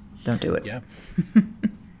movie. Don't do it. Yeah.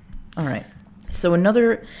 All right. So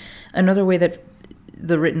another way that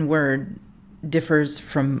the written word differs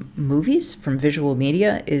from movies, from visual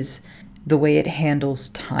media, is the way it handles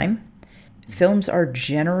time. Films are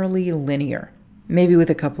generally linear, maybe with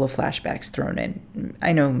a couple of flashbacks thrown in.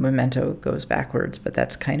 I know Memento goes backwards, but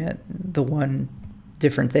that's kind of the one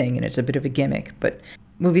different thing, and it's a bit of a gimmick. But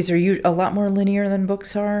movies are a lot more linear than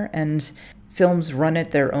books are, and films run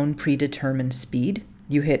at their own predetermined speed.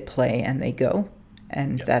 You hit play and they go,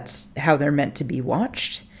 and that's how they're meant to be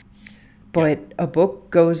watched. But a book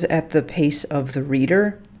goes at the pace of the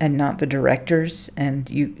reader and not the director's,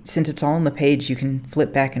 and since it's all on the page, you can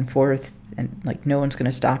flip back and forth, and like no one's going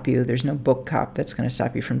to stop you. There's no book cop that's going to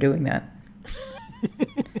stop you from doing that.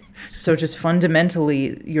 So just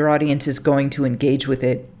fundamentally, your audience is going to engage with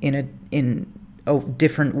it in a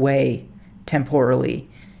different way temporally,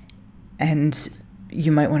 and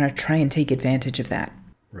you might want to try and take advantage of that.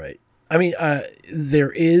 Right. I mean,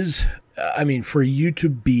 there is, for you to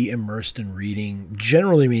be immersed in reading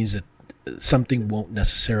generally means that something won't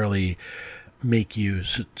necessarily make you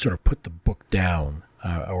sort of put the book down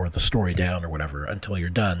or the story down or whatever until you're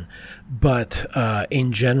done. But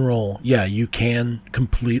in general, you can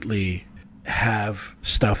completely have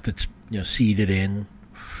stuff that's seeded in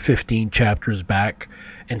 15 chapters back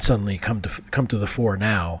and suddenly come to the fore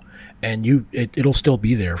now, and it'll still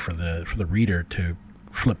be there for the reader to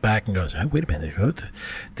flip back and goes, oh, wait a minute,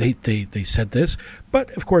 they said this.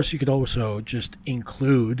 But of course, you could also just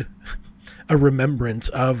include a remembrance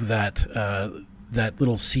of that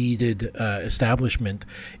little seeded establishment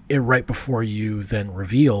right before you then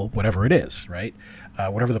reveal whatever it is, right?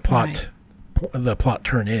 Whatever the plot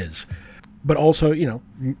turn is. But also,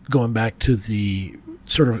 going back to the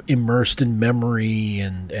sort of immersed in memory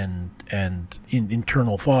and in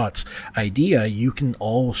internal thoughts idea, you can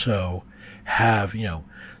also have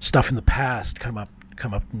stuff in the past come up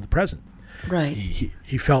in the present. Right.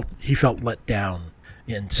 He felt let down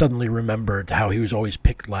and suddenly remembered how he was always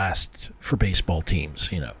picked last for baseball teams,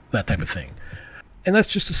 that type of thing. And that's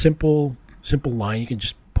just a simple line you can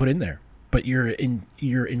just put in there. But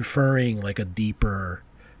you're inferring like a deeper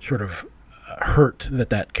sort of hurt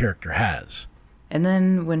that character has. And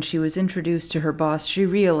then when she was introduced to her boss, she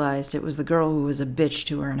realized it was the girl who was a bitch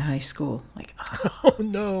to her in high school. Like, oh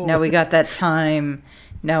no! Now we got that time.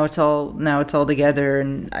 Now it's all together.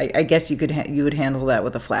 And I guess you would handle that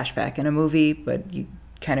with a flashback in a movie, but you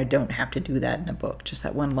kind of don't have to do that in a book. Just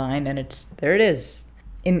that one line, and there it is.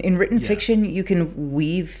 In written fiction, you can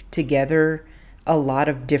weave together a lot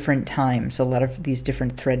of different times, a lot of these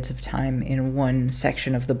different threads of time in one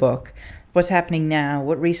section of the book. What's happening now,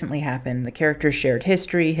 what recently happened, the characters' shared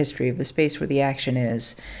history of the space where the action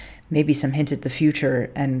is, maybe some hint at the future.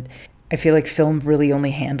 And I feel like film really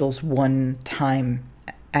only handles one time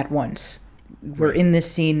at once. We're in this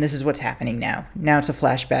scene, this is what's happening now. Now it's a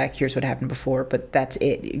flashback, here's what happened before, but that's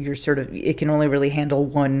it. It can only really handle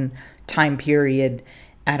one time period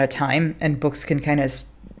at a time, and books can kind of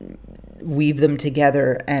weave them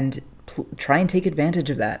together and try and take advantage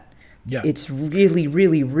of that. Yeah. It's really,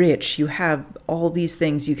 really rich. You have all these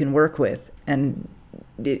things you can work with, and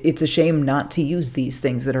it's a shame not to use these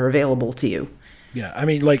things that are available to you. Yeah, I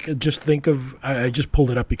mean, like, just think of, I just pulled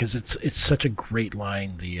it up because it's such a great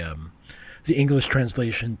line, the English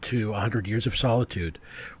translation to 100 Years of Solitude,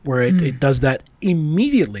 where it does that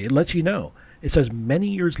immediately. It lets you know. It says, many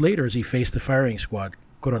years later, as he faced the firing squad,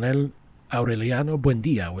 Coronel Aureliano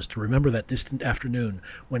Buendia was to remember that distant afternoon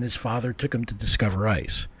when his father took him to discover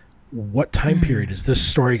ice. What time period is this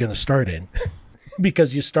story going to start in?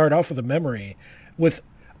 Because you start off with a memory with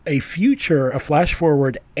a future, a flash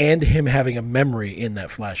forward, and him having a memory in that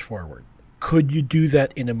flash forward. Could you do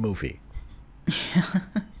that in a movie?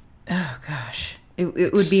 Oh, gosh. It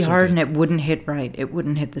would be so hard, and it wouldn't hit right. It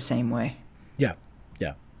wouldn't hit the same way. Yeah.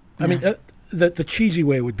 I mean, the cheesy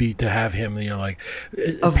way would be to have him, like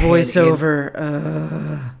a voiceover,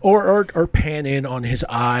 or pan in on his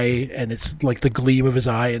eye, and it's like the gleam of his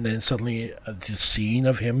eye, and then suddenly the scene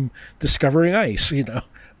of him discovering ice.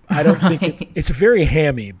 I don't think it's very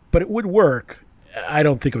hammy, but it would work. I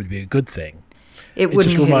don't think it would be a good thing. It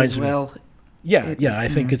wouldn't hit as well. I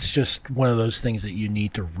think it's just one of those things that you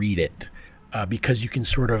need to read it because you can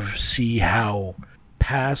sort of see how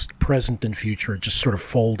past, present, and future just sort of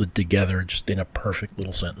folded together just in a perfect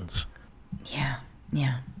little sentence. Yeah.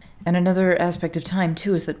 And another aspect of time,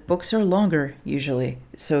 too, is that books are longer, usually.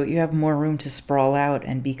 So you have more room to sprawl out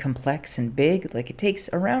and be complex and big. Like, it takes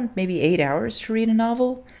around maybe 8 hours to read a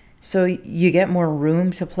novel. So you get more room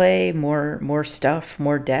to play, more stuff,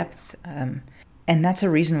 more depth. And that's a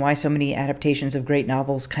reason why so many adaptations of great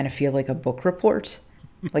novels kind of feel like a book report.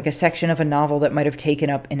 Like a section of a novel that might have taken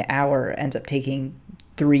up an hour ends up taking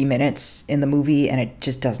 3 minutes in the movie, and it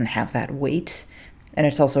just doesn't have that weight. And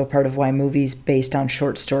it's also a part of why movies based on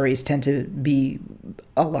short stories tend to be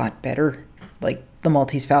a lot better. Like The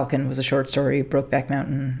Maltese Falcon was a short story. Brokeback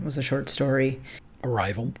Mountain was a short story.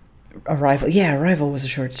 Arrival. Arrival was a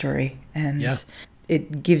short story. And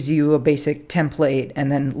it gives you a basic template and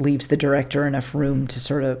then leaves the director enough room to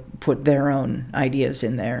sort of put their own ideas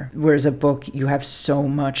in there. Whereas a book, you have so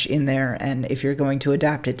much in there, and if you're going to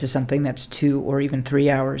adapt it to something that's 2 or even 3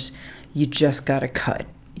 hours, you just gotta cut.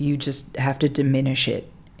 You just have to diminish it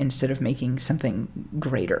instead of making something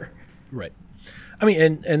greater. Right. I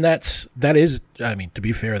mean, and that is, I mean, to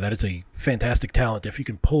be fair, that is a fantastic talent if you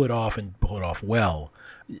can pull it off and pull it off well.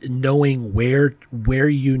 Knowing where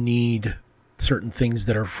you need certain things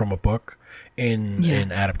that are from a book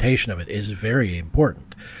in adaptation of it is very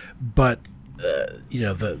important. But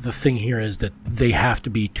the thing here is that they have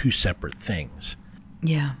to be 2 separate things.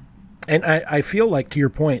 Yeah. And I feel like, to your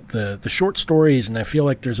point, the short stories, and I feel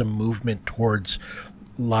like there's a movement towards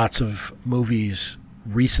lots of movies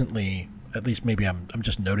recently, at least maybe I'm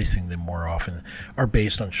just noticing them more often, are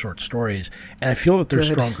based on short stories. And I feel that they're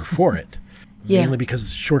stronger for it. Mainly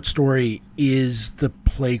because short story is the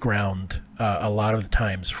playground a lot of the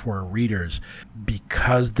times for readers,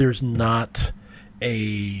 because there's not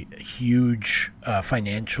a huge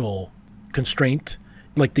financial constraint.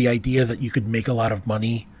 Like the idea that you could make a lot of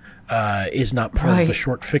money is not part of the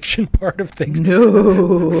short fiction part of things.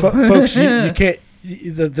 No. Folks, you can't.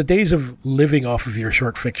 The days of living off of your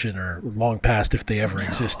short fiction are long past, if they ever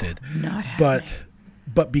existed. Not happening.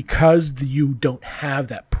 But because you don't have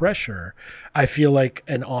that pressure, I feel like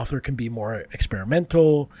an author can be more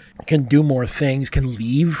experimental, can do more things, can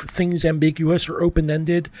leave things ambiguous or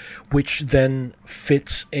open-ended, which then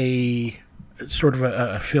fits a sort of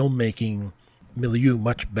a filmmaking milieu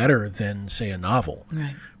much better than, say, a novel.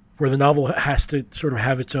 Right. Where the novel has to sort of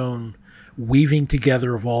have its own weaving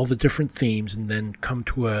together of all the different themes and then come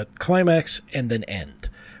to a climax and then end,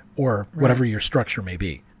 or whatever your structure may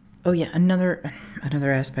be. Oh yeah, another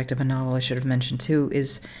aspect of a novel I should have mentioned too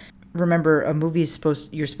is, remember, a movie is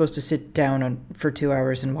you're supposed to sit down for 2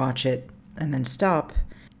 hours and watch it and then stop.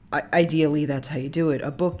 Ideally, that's how you do it.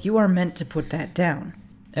 A book, you are meant to put that down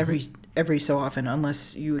every so often,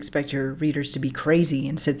 unless you expect your readers to be crazy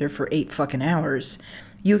and sit there for 8 fucking hours.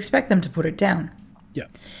 You expect them to put it down. Yeah.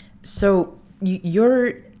 So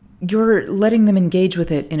you're letting them engage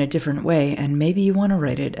with it in a different way, and maybe you want to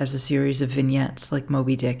write it as a series of vignettes like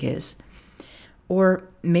Moby Dick is. Or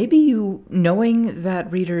maybe you, knowing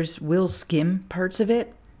that readers will skim parts of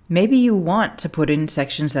it, maybe you want to put in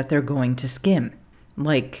sections that they're going to skim.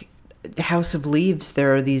 Like House of Leaves,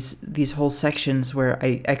 there are these whole sections where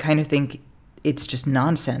I kind of think it's just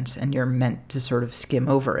nonsense and you're meant to sort of skim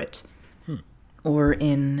over it. Or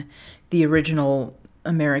in the original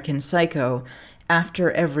American Psycho, after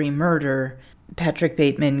every murder, Patrick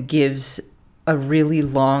Bateman gives a really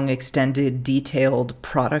long, extended, detailed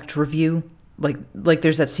product review. Like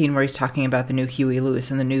there's that scene where he's talking about the new Huey Lewis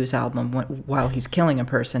and the News album while he's killing a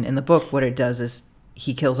person. In the book, what it does is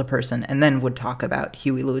he kills a person and then would talk about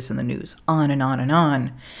Huey Lewis and the News on and on and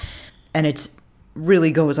on. And it's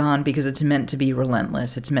really goes on because it's meant to be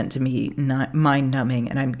relentless. It's meant to be not mind-numbing.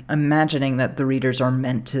 And I'm imagining that the readers are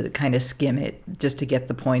meant to kind of skim it just to get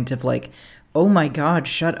the point of like, oh my God,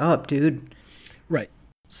 shut up, dude. Right.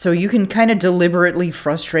 So you can kind of deliberately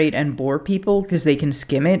frustrate and bore people because they can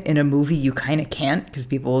skim it. In a movie, you kind of can't, because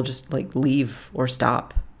people will just like leave or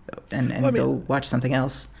stop and go watch something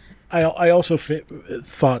else. I also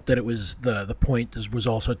thought that it was the point was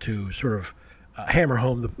also to sort of hammer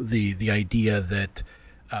home the idea that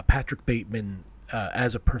Patrick Bateman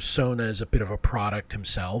as a persona is a bit of a product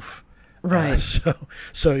himself. Right.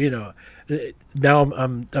 So now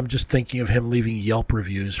I'm just thinking of him leaving Yelp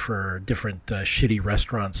reviews for different shitty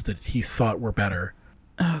restaurants that he thought were better.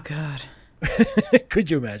 Oh God. Could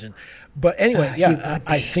you imagine? But anyway,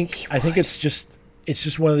 I think it's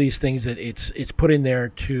just one of these things that it's put in there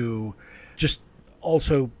to just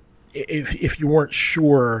also, if you weren't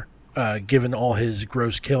sure, given all his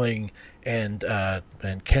gross killing and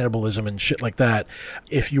cannibalism and shit like that,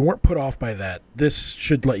 if you weren't put off by that, this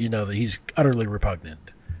should let you know that he's utterly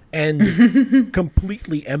repugnant and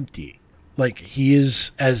completely empty. Like he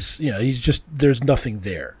is, as he's just, there's nothing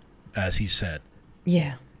there, as he said.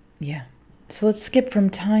 Yeah. So let's skip from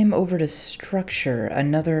time over to structure.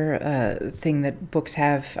 Another thing that books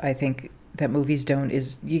have, I think, that movies don't,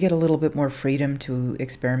 is you get a little bit more freedom to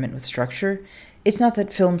experiment with structure. It's not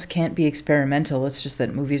that films can't be experimental, it's just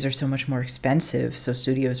that movies are so much more expensive, so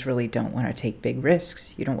studios really don't want to take big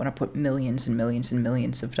risks. You don't want to put millions and millions and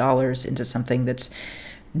millions of dollars into something that's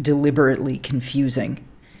deliberately confusing,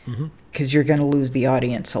 because you're going to lose the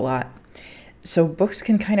audience a lot. So books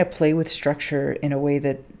can kind of play with structure in a way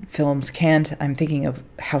that films can't. I'm thinking of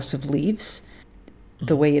House of Leaves.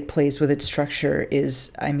 the way it plays with its structure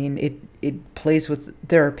is, I mean, it plays with,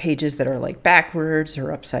 there are pages that are like backwards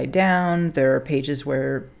or upside down. There are pages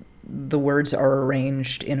where the words are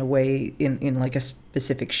arranged in a way, in like a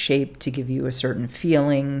specific shape to give you a certain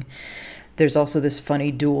feeling. There's also this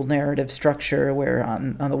funny dual narrative structure where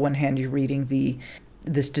on the one hand you're reading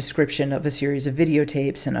this description of a series of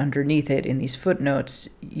videotapes, and underneath it in these footnotes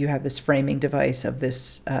you have this framing device of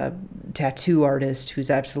this tattoo artist who's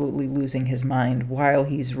absolutely losing his mind while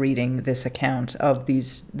he's reading this account of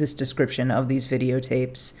this description of these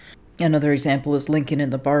videotapes. Another example is Lincoln in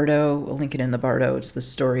the Bardo. Lincoln in the Bardo, it's the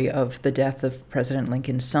story of the death of President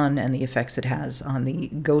Lincoln's son and the effects it has on the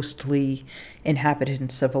ghostly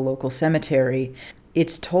inhabitants of a local cemetery.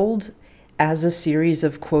 It's told as a series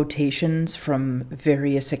of quotations from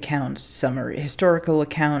various accounts. Some are historical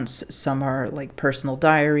accounts, some are like personal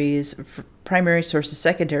diaries, primary sources,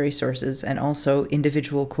 secondary sources, and also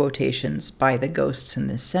individual quotations by the ghosts in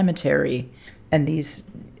this cemetery. And these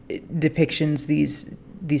depictions,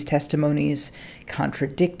 these testimonies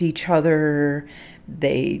contradict each other.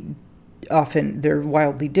 They're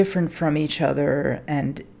wildly different from each other,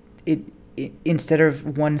 and it instead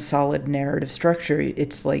of one solid narrative structure,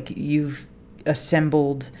 it's like you've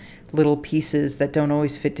assembled little pieces that don't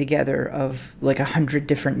always fit together of like 100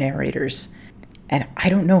 different narrators. And I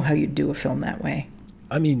don't know how you'd do a film that way.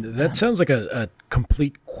 I mean, that sounds like a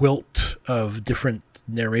complete quilt of different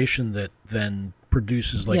narration that then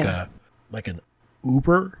produces like an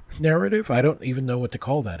Uber narrative. I don't even know what to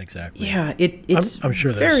call that exactly. Yeah, it's I'm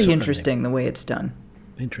sure very interesting the way it's done.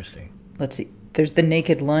 Interesting. Let's see. There's The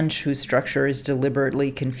Naked Lunch, whose structure is deliberately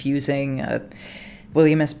confusing.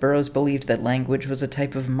 William S. Burroughs believed that language was a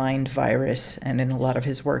type of mind virus, and in a lot of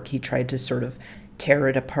his work he tried to sort of tear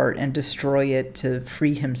it apart and destroy it to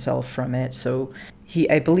free himself from it. So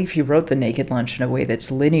I believe he wrote The Naked Lunch in a way that's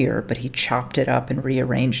linear, but he chopped it up and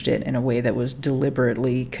rearranged it in a way that was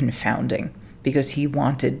deliberately confounding, because he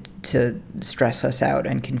wanted to stress us out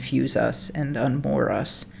and confuse us and unmoor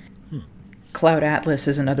us. Cloud Atlas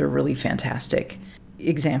is another really fantastic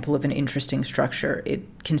example of an interesting structure. It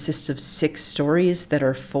consists of 6 stories that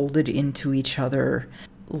are folded into each other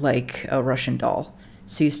like a Russian doll.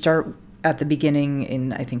 So you start at the beginning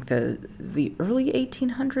in, I think, the early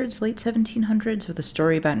 1800s, late 1700s, with a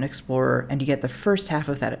story about an explorer, and you get the first half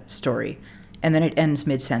of that story, and then it ends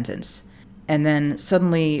mid-sentence. And then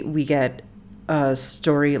suddenly we get a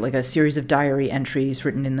story, like a series of diary entries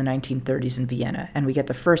written in the 1930s in Vienna, and we get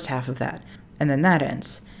the first half of that, and then that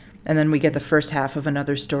ends. And then we get the first half of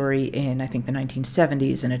another story in, I think, the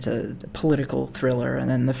 1970s, and it's a political thriller, and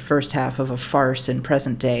then the first half of a farce in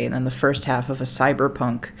present day, and then the first half of a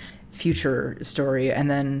cyberpunk future story,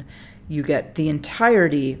 and then you get the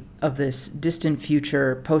entirety of this distant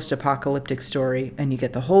future post-apocalyptic story, and you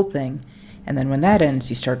get the whole thing. And then when that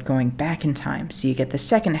ends, you start going back in time. So you get the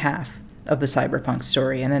second half of the cyberpunk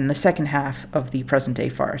story, and then the second half of the present-day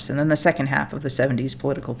farce, and then the second half of the 70s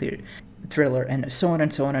political thriller, and so on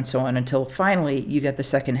and so on and so on, until finally you get the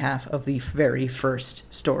second half of the very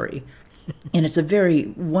first story. And it's a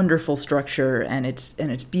very wonderful structure, and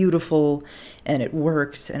it's beautiful, and it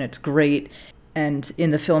works, and it's great. And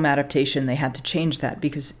in the film adaptation, they had to change that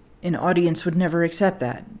because an audience would never accept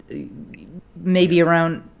that. Maybe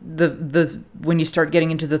around the when you start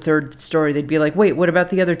getting into the third story, they'd be like, "Wait, what about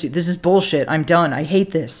the other two? This is bullshit. I'm done. I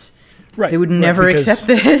hate this." Right. They would never accept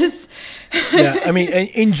this. Yeah, I mean,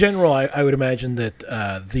 in general, I would imagine that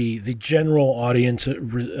the general audience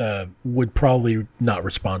would probably not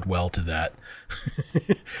respond well to that,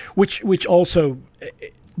 which also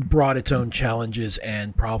brought its own challenges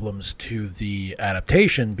and problems to the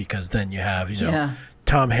adaptation, because then you have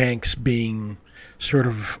Tom Hanks being sort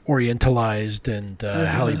of orientalized and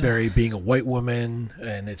Halle Berry being a white woman,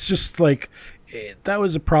 and it's just like that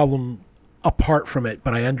was a problem apart from it,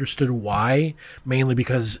 but I understood why, mainly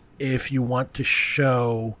because if you want to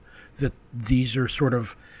show that these are sort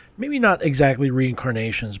of maybe not exactly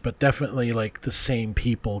reincarnations, but definitely like the same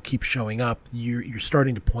people keep showing up, you're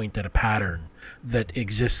starting to point at a pattern that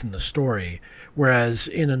exists in the story, whereas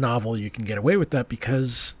in a novel you can get away with that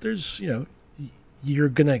because there's you're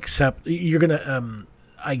gonna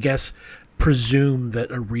I guess presume that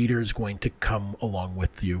a reader is going to come along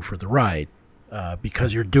with you for the ride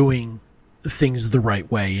because you're doing things the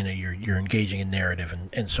right way. You're engaging in narrative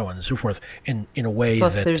and so on and so forth in a way that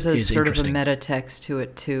is interesting. Plus there's a sort of a meta text to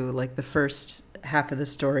it too. Like the first half of the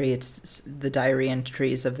story, it's the diary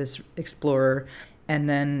entries of this explorer, and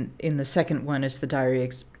then in the second one is the diary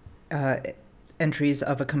entries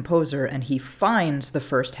of a composer, and he finds the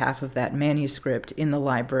first half of that manuscript in the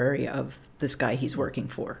library of this guy he's working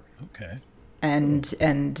for. Okay.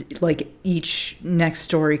 and like each next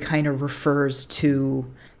story kind of refers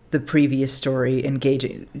to the previous story,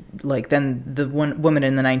 engaging, like then the one woman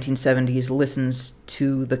in the 1970s listens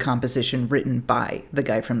to the composition written by the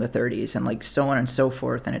guy from the 30s, and like so on and so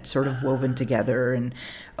forth, and it's sort of woven together. And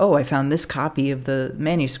oh, I found this copy of the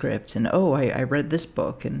manuscript, and oh, I read this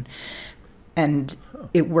book, and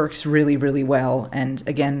it works really, really well. And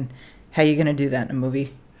again, how are you going to do that in a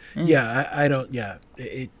movie? Yeah, I don't. Yeah,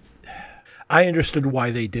 I understood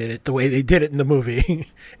why they did it the way they did it in the movie,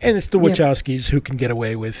 and it's the Wachowskis who can get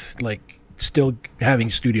away with like still having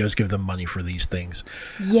studios give them money for these things.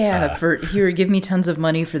 Yeah, for here, give me tons of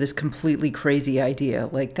money for this completely crazy idea.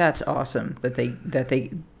 Like that's awesome that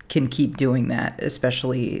they can keep doing that,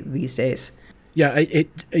 especially these days. Yeah,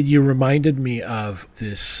 you reminded me of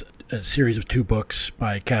this series of 2 books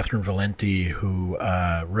by Catherynne Valenti, who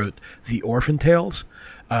wrote The Orphan Tales.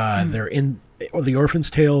 They're in The Orphan's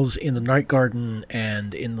Tales in the Night Garden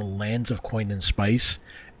and in the Lands of Coin and Spice,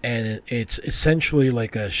 and it's essentially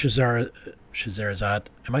like a Scheherazade.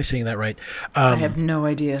 Am I saying that right? I have no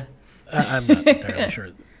idea. I'm not entirely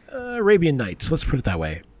sure. Arabian Nights, let's put it that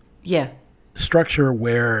way. Yeah. Structure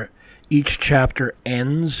where each chapter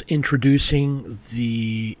ends introducing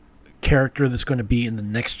the character that's going to be in the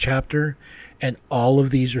next chapter, and all of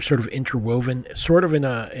these are sort of interwoven, sort of in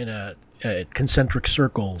a concentric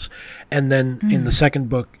circles, and then in the second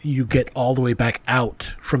book you get all the way back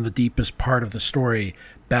out from the deepest part of the story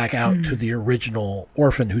back out to the original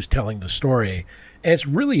orphan who's telling the story, and it's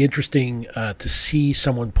really interesting to see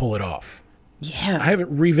someone pull it off. Yeah, I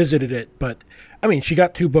haven't revisited it, but I mean, she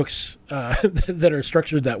got 2 books that are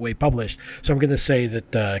structured that way published, so I'm going to say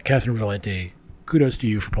that Catherynne Valenti, kudos to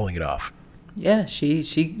you for pulling it off. Yeah,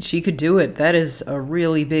 she could do it. That is a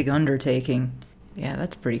really big undertaking. Yeah,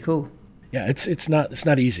 that's pretty cool. Yeah, it's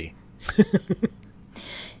not easy.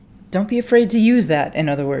 Don't be afraid to use that, in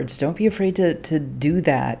other words. Don't be afraid to do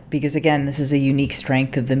that, because again, this is a unique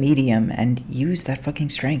strength of the medium, and use that fucking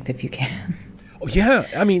strength if you can. Oh, yeah,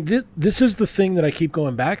 I mean, this is the thing that I keep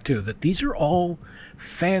going back to, that these are all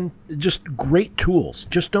just great tools.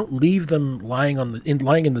 Just don't leave them lying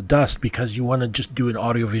in the dust because you want to just do an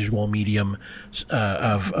audiovisual medium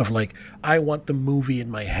of like, I want the movie in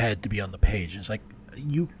my head to be on the page. It's like,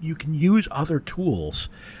 you can use other tools.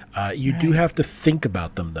 You do have to think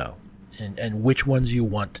about them, though, and which ones you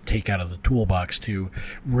want to take out of the toolbox to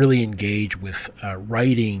really engage with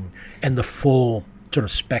writing and the full sort of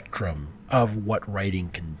spectrum of what writing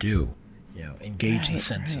can do. You know, engage the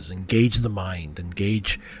senses, engage the mind,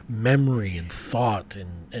 engage memory and thought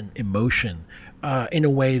and emotion in a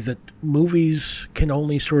way that movies can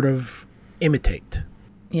only sort of imitate.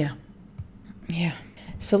 Yeah. Yeah.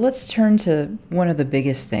 So let's turn to one of the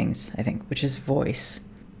biggest things, I think, which is voice.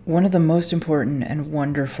 One of the most important and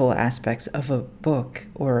wonderful aspects of a book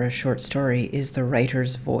or a short story is the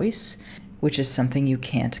writer's voice, which is something you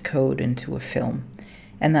can't code into a film.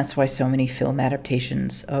 And that's why so many film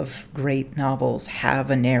adaptations of great novels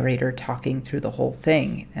have a narrator talking through the whole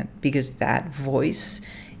thing, because that voice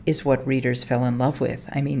is what readers fell in love with.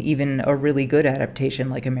 I mean, even a really good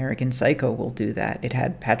adaptation like American Psycho will do that. It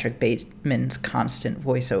had Patrick Bateman's constant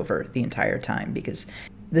voiceover the entire time, because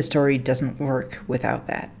the story doesn't work without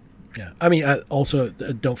that. Yeah. I mean, also,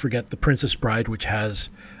 don't forget The Princess Bride, which has,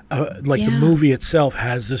 the movie itself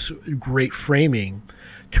has this great framing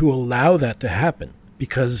to allow that to happen.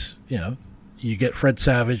 Because, you know, you get Fred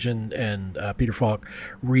Savage and Peter Falk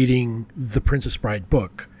reading the Princess Bride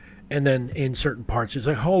book. And then in certain parts, it's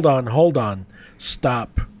like, hold on,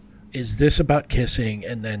 stop. Is this about kissing?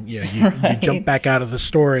 And then, you jump back out of the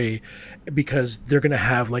story because they're going to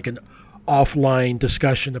have like an offline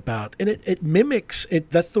discussion about, and it mimics it.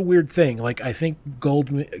 That's the weird thing. Like, I think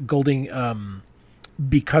Golding,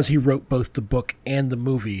 because he wrote both the book and the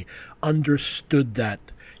movie, understood that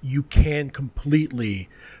you can completely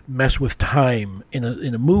mess with time in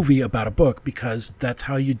a movie about a book, because that's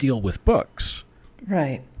how you deal with books.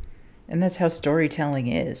 Right. And that's how storytelling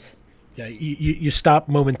is. Yeah, you stop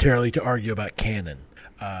momentarily to argue about canon.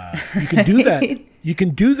 You can do that. You can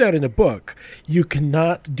do that in a book. You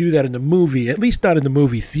cannot do that in a movie, at least not in the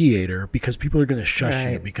movie theater, because people are going to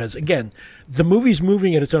shush you. Because, again, the movie's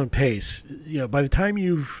moving at its own pace. You know, by the time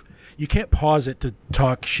you can't pause it to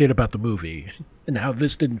talk shit about the movie and how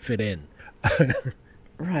this didn't fit in.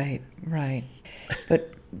 Right.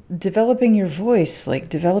 But developing your voice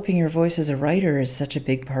as a writer is such a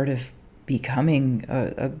big part of becoming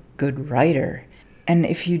a good writer. And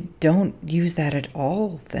if you don't use that at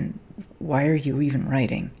all, then why are you even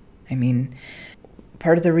writing? I mean,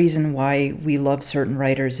 part of the reason why we love certain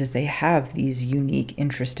writers is they have these unique,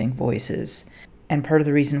 interesting voices. And part of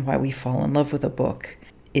the reason why we fall in love with a book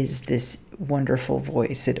is this wonderful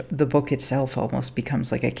voice. The book itself almost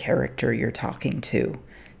becomes like a character you're talking to,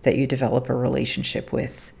 that you develop a relationship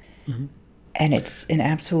with. Mm-hmm. And it's an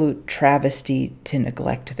absolute travesty to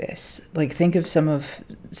neglect this. Like, think of some of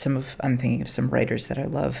I'm thinking of some writers that I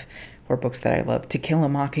love, or books that I love. To Kill a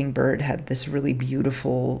Mockingbird had this really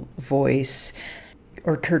beautiful voice.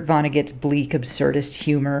 Or Kurt Vonnegut's bleak, absurdist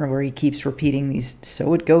humor, where he keeps repeating these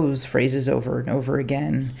 "so it goes" phrases over and over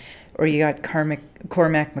again. Or you got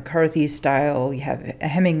Cormac McCarthy's style. You have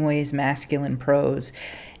Hemingway's masculine prose.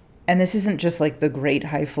 And this isn't just like the great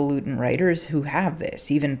highfalutin writers who have this.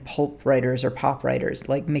 Even pulp writers or pop writers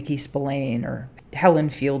like Mickey Spillane or Helen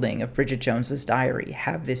Fielding of Bridget Jones's Diary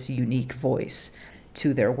have this unique voice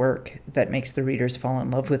to their work that makes the readers fall in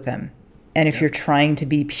love with them. And if you're trying to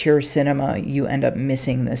be pure cinema, you end up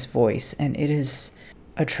missing this voice. And it is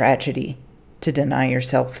a tragedy to deny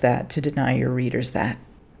yourself that, to deny your readers that.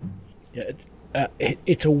 Yeah,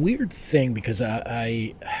 it's a weird thing because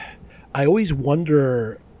I always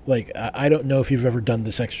wonder, like, I don't know if you've ever done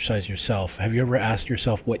this exercise yourself. Have you ever asked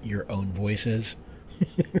yourself what your own voice is?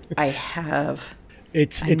 I have.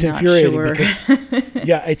 It's infuriating because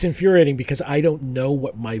it's infuriating because I don't know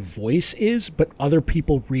what my voice is, but other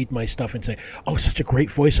people read my stuff and say, "Oh, such a great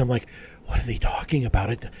voice." I'm like, "What are they talking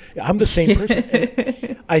about?" I'm the same person.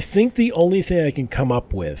 And I think the only thing I can come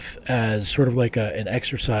up with as sort of like an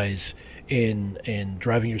exercise in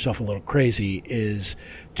driving yourself a little crazy is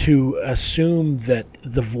to assume that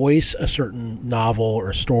the voice a certain novel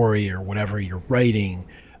or story or whatever you're writing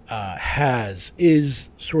has is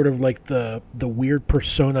sort of like the weird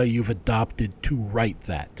persona you've adopted to write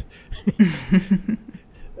that.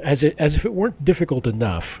 as if it weren't difficult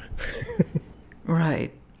enough.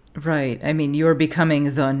 Right. I mean, you're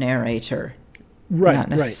becoming the narrator, right? Not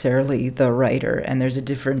necessarily the writer. And there's a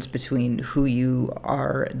difference between who you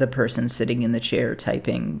are, the person sitting in the chair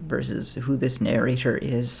typing, versus who this narrator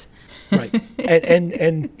is. Right.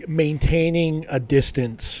 And maintaining a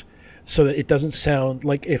distance so that it doesn't sound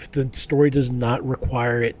like, if the story does not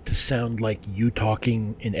require it to sound like you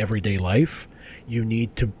talking in everyday life, you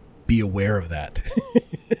need to be aware of that.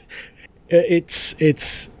 It's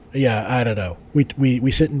I don't know.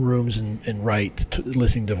 We sit in rooms and write,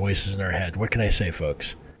 listening to voices in our head. What can I say,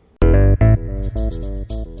 folks?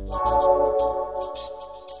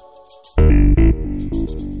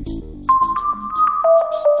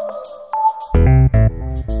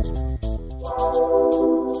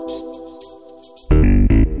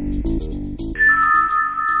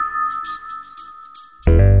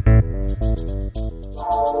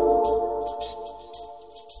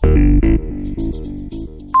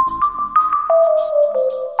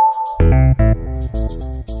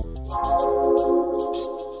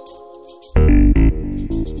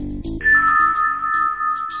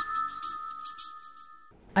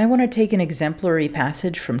 I want to take an exemplary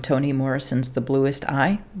passage from Toni Morrison's The Bluest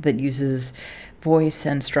Eye that uses voice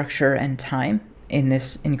and structure and time in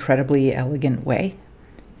this incredibly elegant way.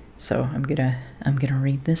 So I'm gonna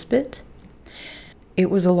read this bit. It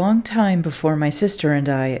was a long time before my sister and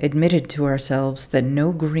I admitted to ourselves that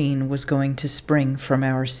no green was going to spring from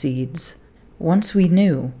our seeds. Once we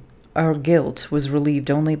knew, our guilt was relieved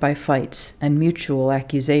only by fights and mutual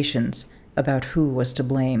accusations about who was to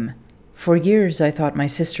blame. For years I thought my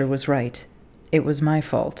sister was right. It was my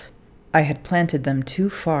fault. I had planted them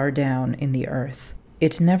too far down in the earth.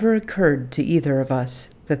 It never occurred to either of us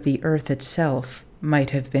that the earth itself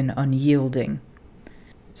might have been unyielding.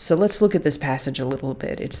 So let's look at this passage a little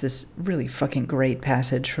bit. It's this really fucking great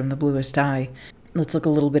passage from The Bluest Eye. Let's look a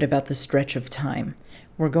little bit about the stretch of time.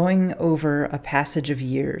 We're going over a passage of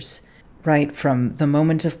years, right? From the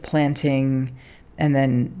moment of planting, and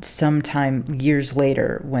then sometime years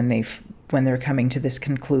later when they're coming to this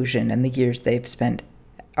conclusion, and the years they've spent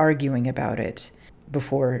arguing about it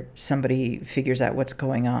before somebody figures out what's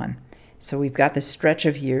going on. So we've got this stretch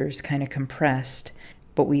of years kind of compressed,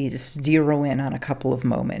 but we zero in on a couple of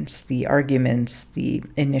moments, the arguments, the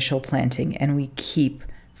initial planting, and we keep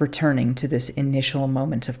returning to this initial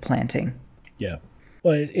moment of planting. Yeah.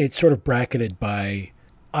 Well, it's sort of bracketed by,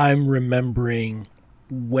 I'm remembering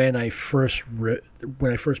when I first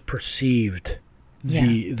perceived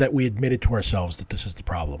that we admitted to ourselves that this is the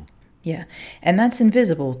problem. Yeah. And that's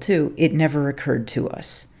invisible too. It never occurred to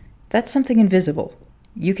us. That's something invisible.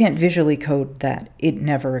 You can't visually code that. It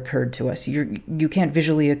never occurred to us. You can't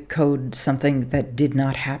visually code something that did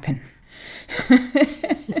not happen.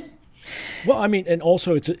 Well, I mean, and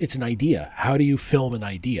also it's an idea. How do you film an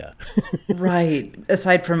idea? Right.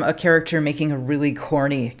 Aside from a character making a really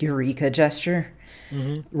corny eureka gesture.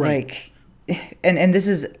 Mm-hmm. Right. Like, and this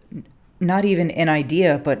is not even an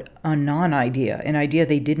idea, but a non-idea, an idea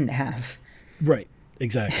they didn't have. Right.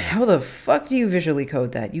 Exactly. How the fuck do you visually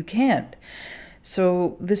code that? You can't.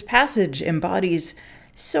 So this passage embodies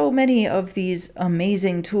so many of these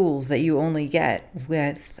amazing tools that you only get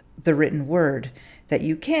with the written word that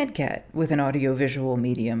you can't get with an audiovisual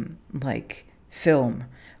medium like film,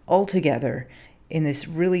 all together in this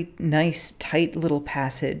really nice, tight little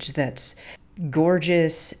passage that's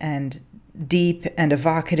gorgeous and deep and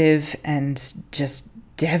evocative and just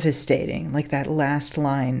devastating. Like that last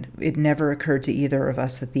line, it never occurred to either of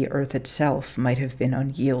us that the earth itself might have been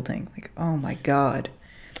unyielding. Like, oh my God.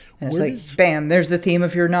 And it's like, bam, there's the theme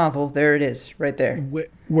of your novel. There it is, right there.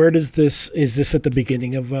 Where does this, is this at the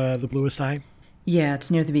beginning of The Bluest Eye? Yeah,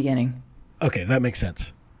 it's near the beginning. Okay, that makes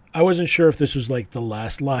sense. I wasn't sure if this was like the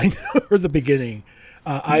last line or the beginning.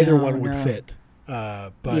 Either one would fit.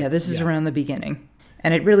 But yeah, this is around the beginning.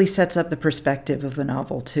 And it really sets up the perspective of the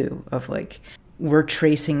novel, too, of like, we're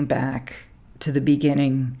tracing back to the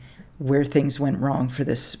beginning where things went wrong for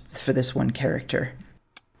this one character.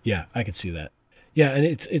 Yeah, I could see that. Yeah, and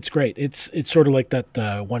it's great. It's sort of like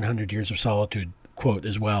that 100 Years of Solitude quote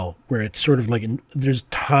as well, where it's sort of like there's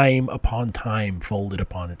time upon time folded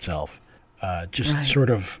upon itself, sort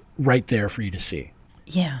of right there for you to see.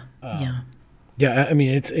 Yeah, yeah. I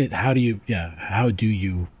mean, how do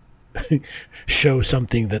you show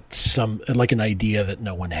something that's like an idea that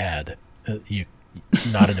no one had?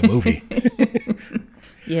 Not in a movie.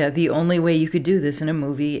 Yeah, the only way you could do this in a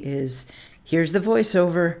movie is here's the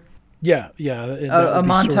voiceover. Yeah. A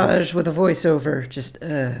montage with a voiceover, just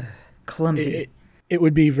clumsy. It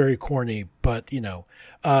would be very corny, but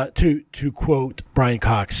to quote Brian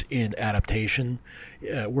Cox in Adaptation,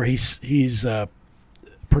 where he's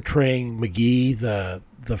portraying McGee, the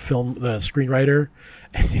screenwriter,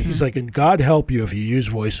 and he's like, and God help you if you use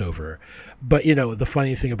voiceover. But the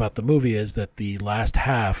funny thing about the movie is that the last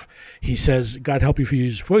half, he says, God help you if you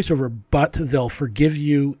use voiceover, but they'll forgive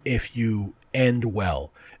you if you end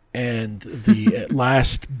well. And the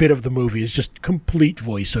last bit of the movie is just complete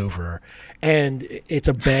voiceover, and it's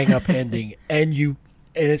a bang up ending, and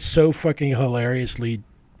it's so fucking hilariously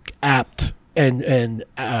apt and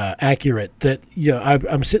accurate that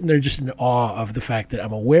I'm sitting there just in awe of the fact that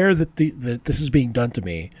I'm aware that that this is being done to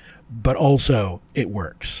me, but also it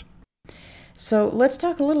works. So let's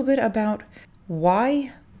talk a little bit about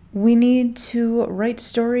why we need to write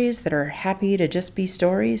stories that are happy to just be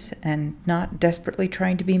stories and not desperately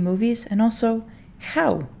trying to be movies, and also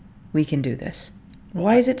how we can do this.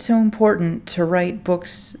 Why is it so important to write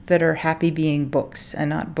books that are happy being books and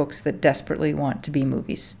not books that desperately want to be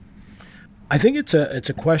movies? I think it's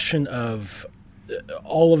a question of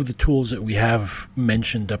all of the tools that we have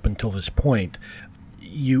mentioned up until this point.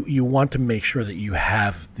 You want to make sure that you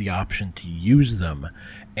have the option to use them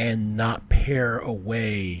and not pare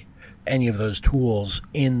away any of those tools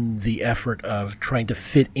in the effort of trying to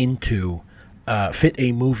fit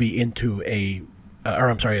a movie into a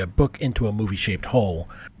book into a movie-shaped whole.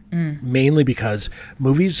 Mainly because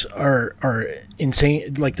movies are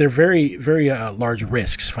insane. Like, they're very, very large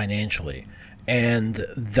risks financially. And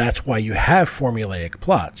that's why you have formulaic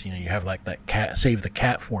plots. You have like that save the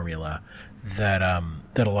cat formula that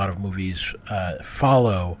a lot of movies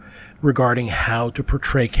follow regarding how to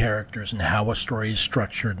portray characters and how a story is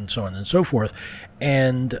structured and so on and so forth.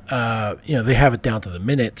 And they have it down to the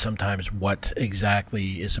minute sometimes what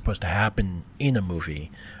exactly is supposed to happen in a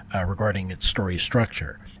movie regarding its story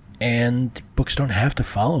structure. And books don't have to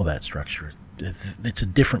follow that structure. It's a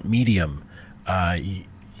different medium.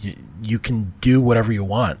 You can do whatever you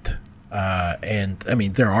want. And I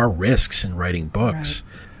mean, there are risks in writing books.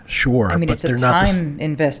 Right. Sure. I mean, but it's a time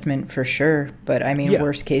investment for sure. But I mean,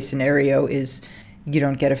 worst case scenario is you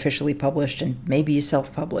don't get officially published and maybe you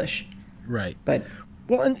self-publish. Right. But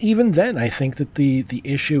well, and even then, I think that the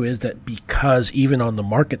issue is that because even on the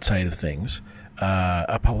market side of things,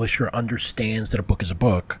 a publisher understands that a book is a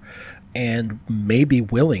book and may be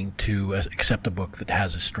willing to accept a book that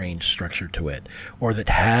has a strange structure to it or that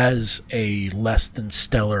has a less than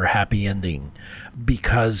stellar happy ending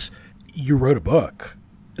because you wrote a book.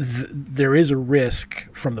 There is a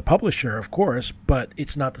risk from the publisher, of course, but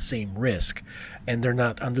it's not the same risk and they're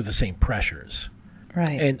not under the same pressures.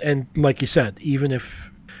 Right. And like you said, even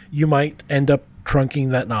if you might end up trunking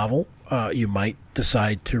that novel, you might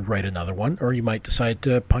decide to write another one, or you might decide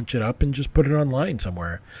to punch it up and just put it online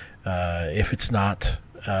somewhere. If it's not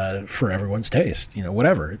for everyone's taste,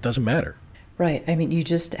 whatever, it doesn't matter. Right. I mean, you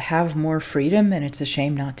just have more freedom and it's a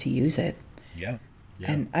shame not to use it. Yeah.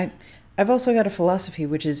 And I've also got a philosophy,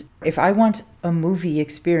 which is if I want a movie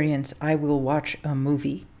experience, I will watch a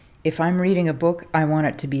movie. If I'm reading a book, I want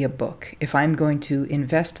it to be a book. If I'm going to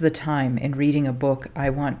invest the time in reading a book,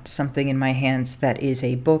 I want something in my hands that is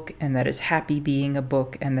a book and that is happy being a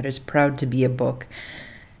book and that is proud to be a book,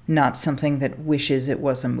 not something that wishes it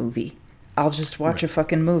was a movie. I'll just watch a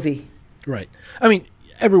fucking movie. Right. I mean,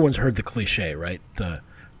 everyone's heard the cliche, right? The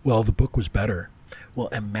book was better. Well,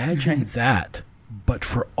 imagine that, but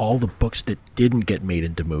for all the books that didn't get made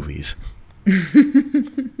into movies.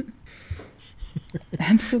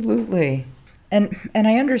 Absolutely. And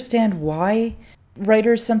I understand why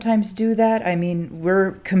writers sometimes do that. I mean,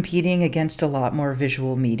 we're competing against a lot more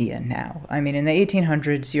visual media now. I mean, in the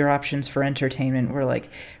 1800s, your options for entertainment were like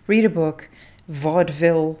read a book,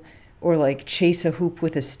 vaudeville, or like chase a hoop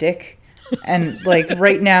with a stick. And like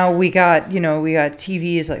right now we got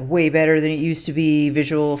TV is like way better than it used to be.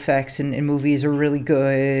 Visual effects and movies are really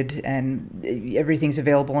good and everything's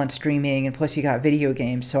available on streaming. And plus you got video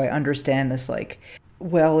games. So I understand this like,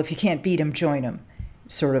 well, if you can't beat them, join them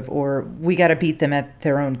sort of, or we got to beat them at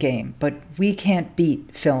their own game. But we can't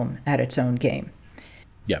beat film at its own game.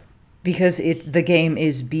 Yeah. Because the game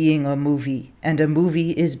is being a movie, and a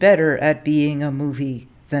movie is better at being a movie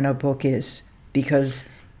than a book is, because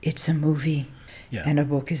it's a movie, and a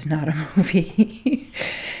book is not a movie.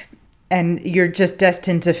 And you're just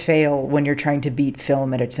destined to fail when you're trying to beat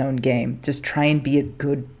film at its own game. Just try and be a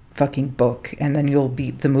good fucking book, and then you'll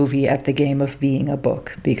beat the movie at the game of being a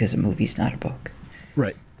book, because a movie's not a book.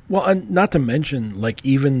 Right. Well, and not to mention, like,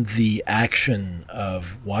 even the action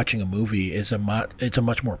of watching a movie is it's a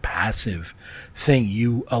much more passive thing.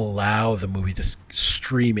 You allow the movie to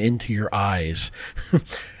stream into your eyes.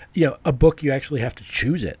 A book, you actually have to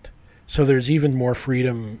choose it. So there's even more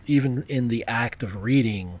freedom, even in the act of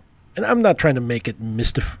reading. And I'm not trying to make it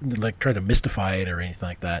try to mystify it or anything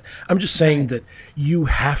like that. I'm just saying that you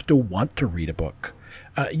have to want to read a book.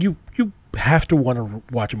 You have to want to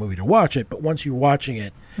watch a movie to watch it, but once you're watching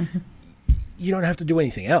it, you don't have to do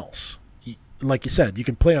anything else. Like you said, you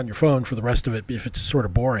can play on your phone for the rest of it if it's sort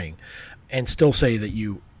of boring, and still say that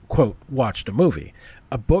you, quote, watched a movie.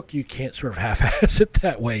 A book, you can't sort of half-ass it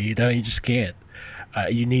that way. You just can't.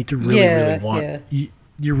 You need to really want. Yeah.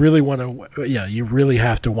 You really want to. You really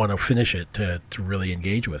have to want to finish it to really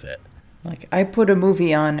engage with it. Like, I put a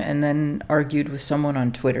movie on and then argued with someone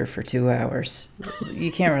on Twitter for 2 hours.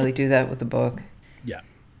 You can't really do that with a book. Yeah.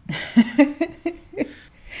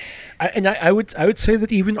 I would say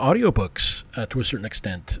that even audiobooks, to a certain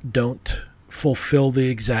extent, don't fulfill the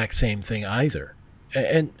exact same thing either.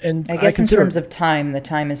 And I guess in terms of time, the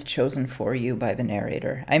time is chosen for you by the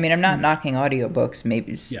narrator. I mean, I'm not knocking audiobooks.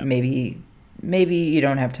 Maybe you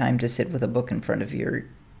don't have time to sit with a book in front of your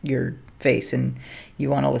face and you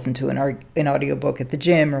want to listen to an audiobook at the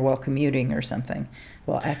gym or while commuting or something.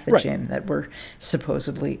 Well, at the gym that we're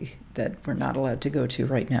not allowed to go to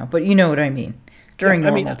right now. But you know what I mean. During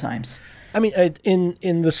normal times. I mean,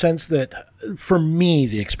 in the sense that, for me,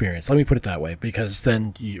 the experience, let me put it that way, because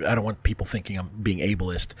then I don't want people thinking I'm being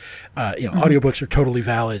ableist. Audiobooks are totally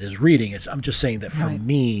valid as reading. I'm just saying that for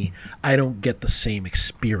me, I don't get the same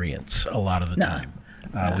experience a lot of the time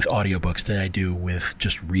with audiobooks than I do with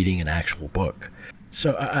just reading an actual book.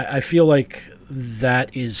 So I feel like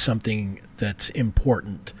that is something that's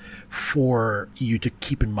important for you to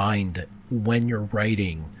keep in mind when you're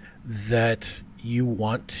writing, that you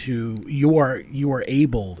are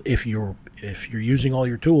able, if you're using all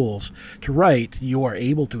your tools to write, you are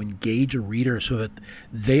able to engage a reader so that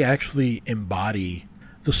they actually embody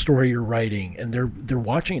the story you're writing, and they're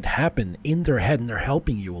watching it happen in their head and they're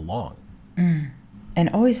helping you along. And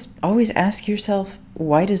always ask yourself,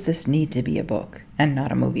 why does this need to be a book and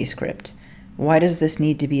not a movie script? Why does this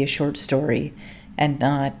need to be a short story and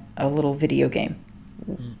not a little video game?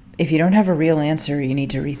 If you don't have a real answer, you need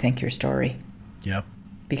to rethink your story. Yeah.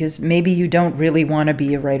 Because maybe you don't really want to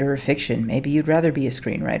be a writer of fiction. Maybe you'd rather be a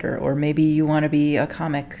screenwriter, or maybe you want to be a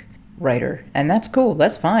comic writer. And that's cool.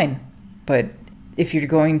 That's fine. But if you're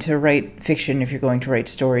going to write fiction, if you're going to write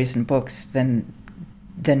stories and books, then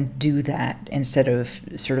do that instead of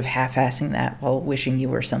sort of half-assing that while wishing you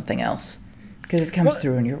were something else. Because it comes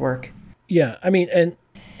through in your work. Yeah. I mean, and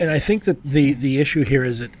I think that the issue here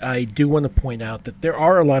is that I do want to point out that there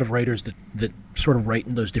are a lot of writers that sort of write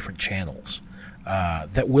in those different channels.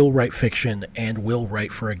 That will write fiction and will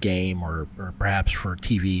write for a game or perhaps for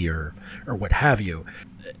TV or what have you.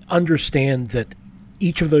 Understand that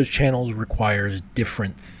each of those channels requires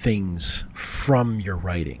different things from your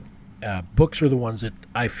writing. Books are the ones that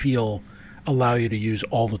I feel allow you to use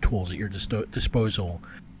all the tools at your disposal.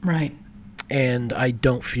 Right. And I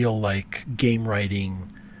don't feel like game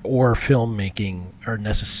writing or filmmaking are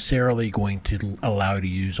necessarily going to allow you to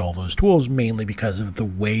use all those tools, mainly because of the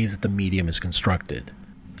way that the medium is constructed.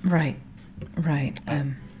 Right.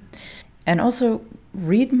 And also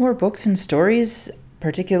read more books and stories,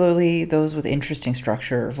 particularly those with interesting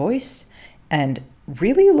structure or voice, and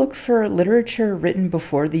really look for literature written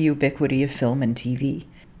before the ubiquity of film and TV.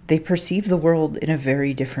 They perceive the world in a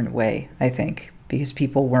very different way, I think, because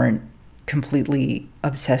people weren't completely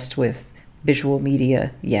obsessed with visual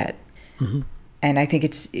media yet. Mm-hmm. And I think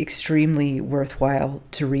it's extremely worthwhile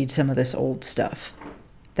to read some of this old stuff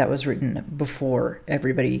that was written before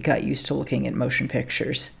everybody got used to looking at motion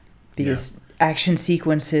pictures, because action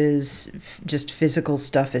sequences, just physical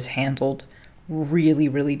stuff, is handled really,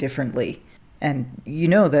 really differently. And you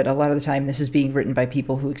know that a lot of the time this is being written by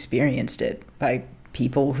people who experienced it, by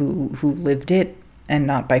people who lived it, and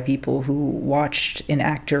not by people who watched an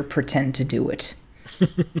actor pretend to do it.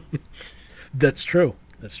 That's true.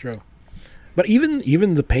 But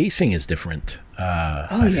even the pacing is different.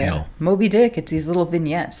 I feel. Moby Dick, it's these little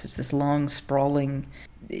vignettes. It's this long, sprawling.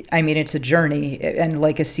 I mean, it's a journey, and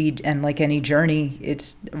like any journey,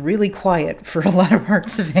 it's really quiet for a lot of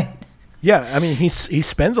parts of it. Yeah, I mean, he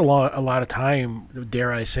spends a lot of time,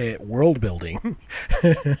 dare I say it, world building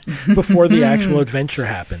before the actual adventure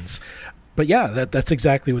happens. But yeah, that's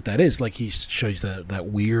exactly what that is. Like, he shows that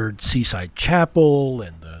weird seaside chapel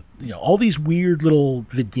and all these weird little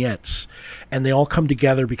vignettes, and they all come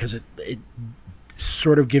together because it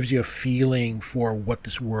sort of gives you a feeling for what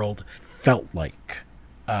this world felt like,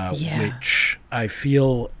 which I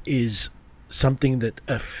feel is something that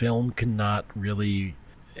a film cannot really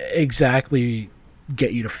exactly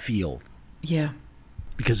get you to feel. Yeah.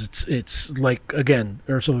 Because it's like, again,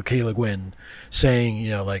 Ursula K. Le Guin saying,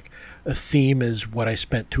 like, a theme is what I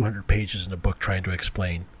spent 200 pages in a book trying to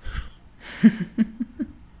explain.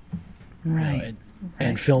 Right.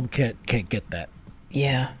 And film can't get that.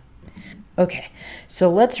 Yeah. Okay, so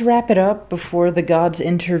let's wrap it up before the gods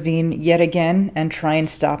intervene yet again and try and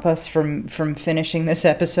stop us from finishing this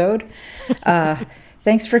episode.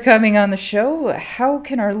 Thanks for coming on the show. How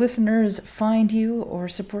can our listeners find you or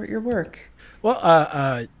support your work?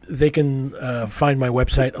 Well, they can find my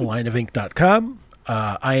website, alineofinc.com.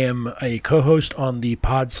 I am a co-host on the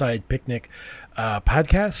Podside Picnic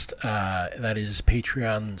podcast. That is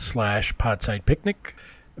Patreon/PodsidePicnic,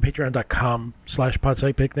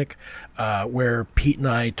 patreon.com/PodsidePicnic, where Pete and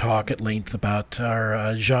I talk at length about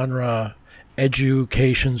our genre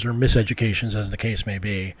educations or miseducations, as the case may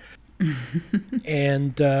be.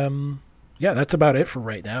 And that's about it for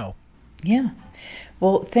right now. Yeah.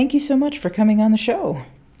 Well, thank you so much for coming on the show.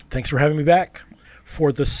 Thanks for having me back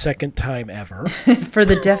for the second time ever. For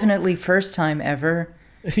the definitely first time ever.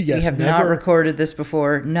 Yes, we have not recorded this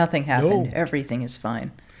before. Nothing happened. No. Everything is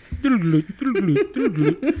fine.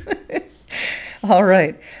 All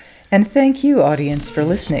right. And thank you, audience, for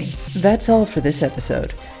listening. That's all for this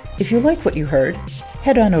episode. If you like what you heard,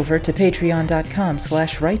 head on over to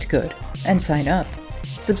patreon.com/writegood and sign up.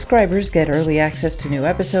 Subscribers get early access to new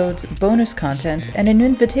episodes, bonus content, and an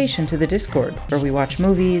invitation to the Discord, where we watch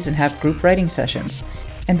movies and have group writing sessions.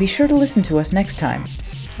 And be sure to listen to us next time.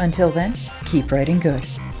 Until then, keep writing good.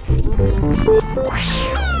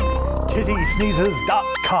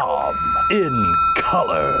 KittySneezes.com in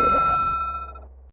color.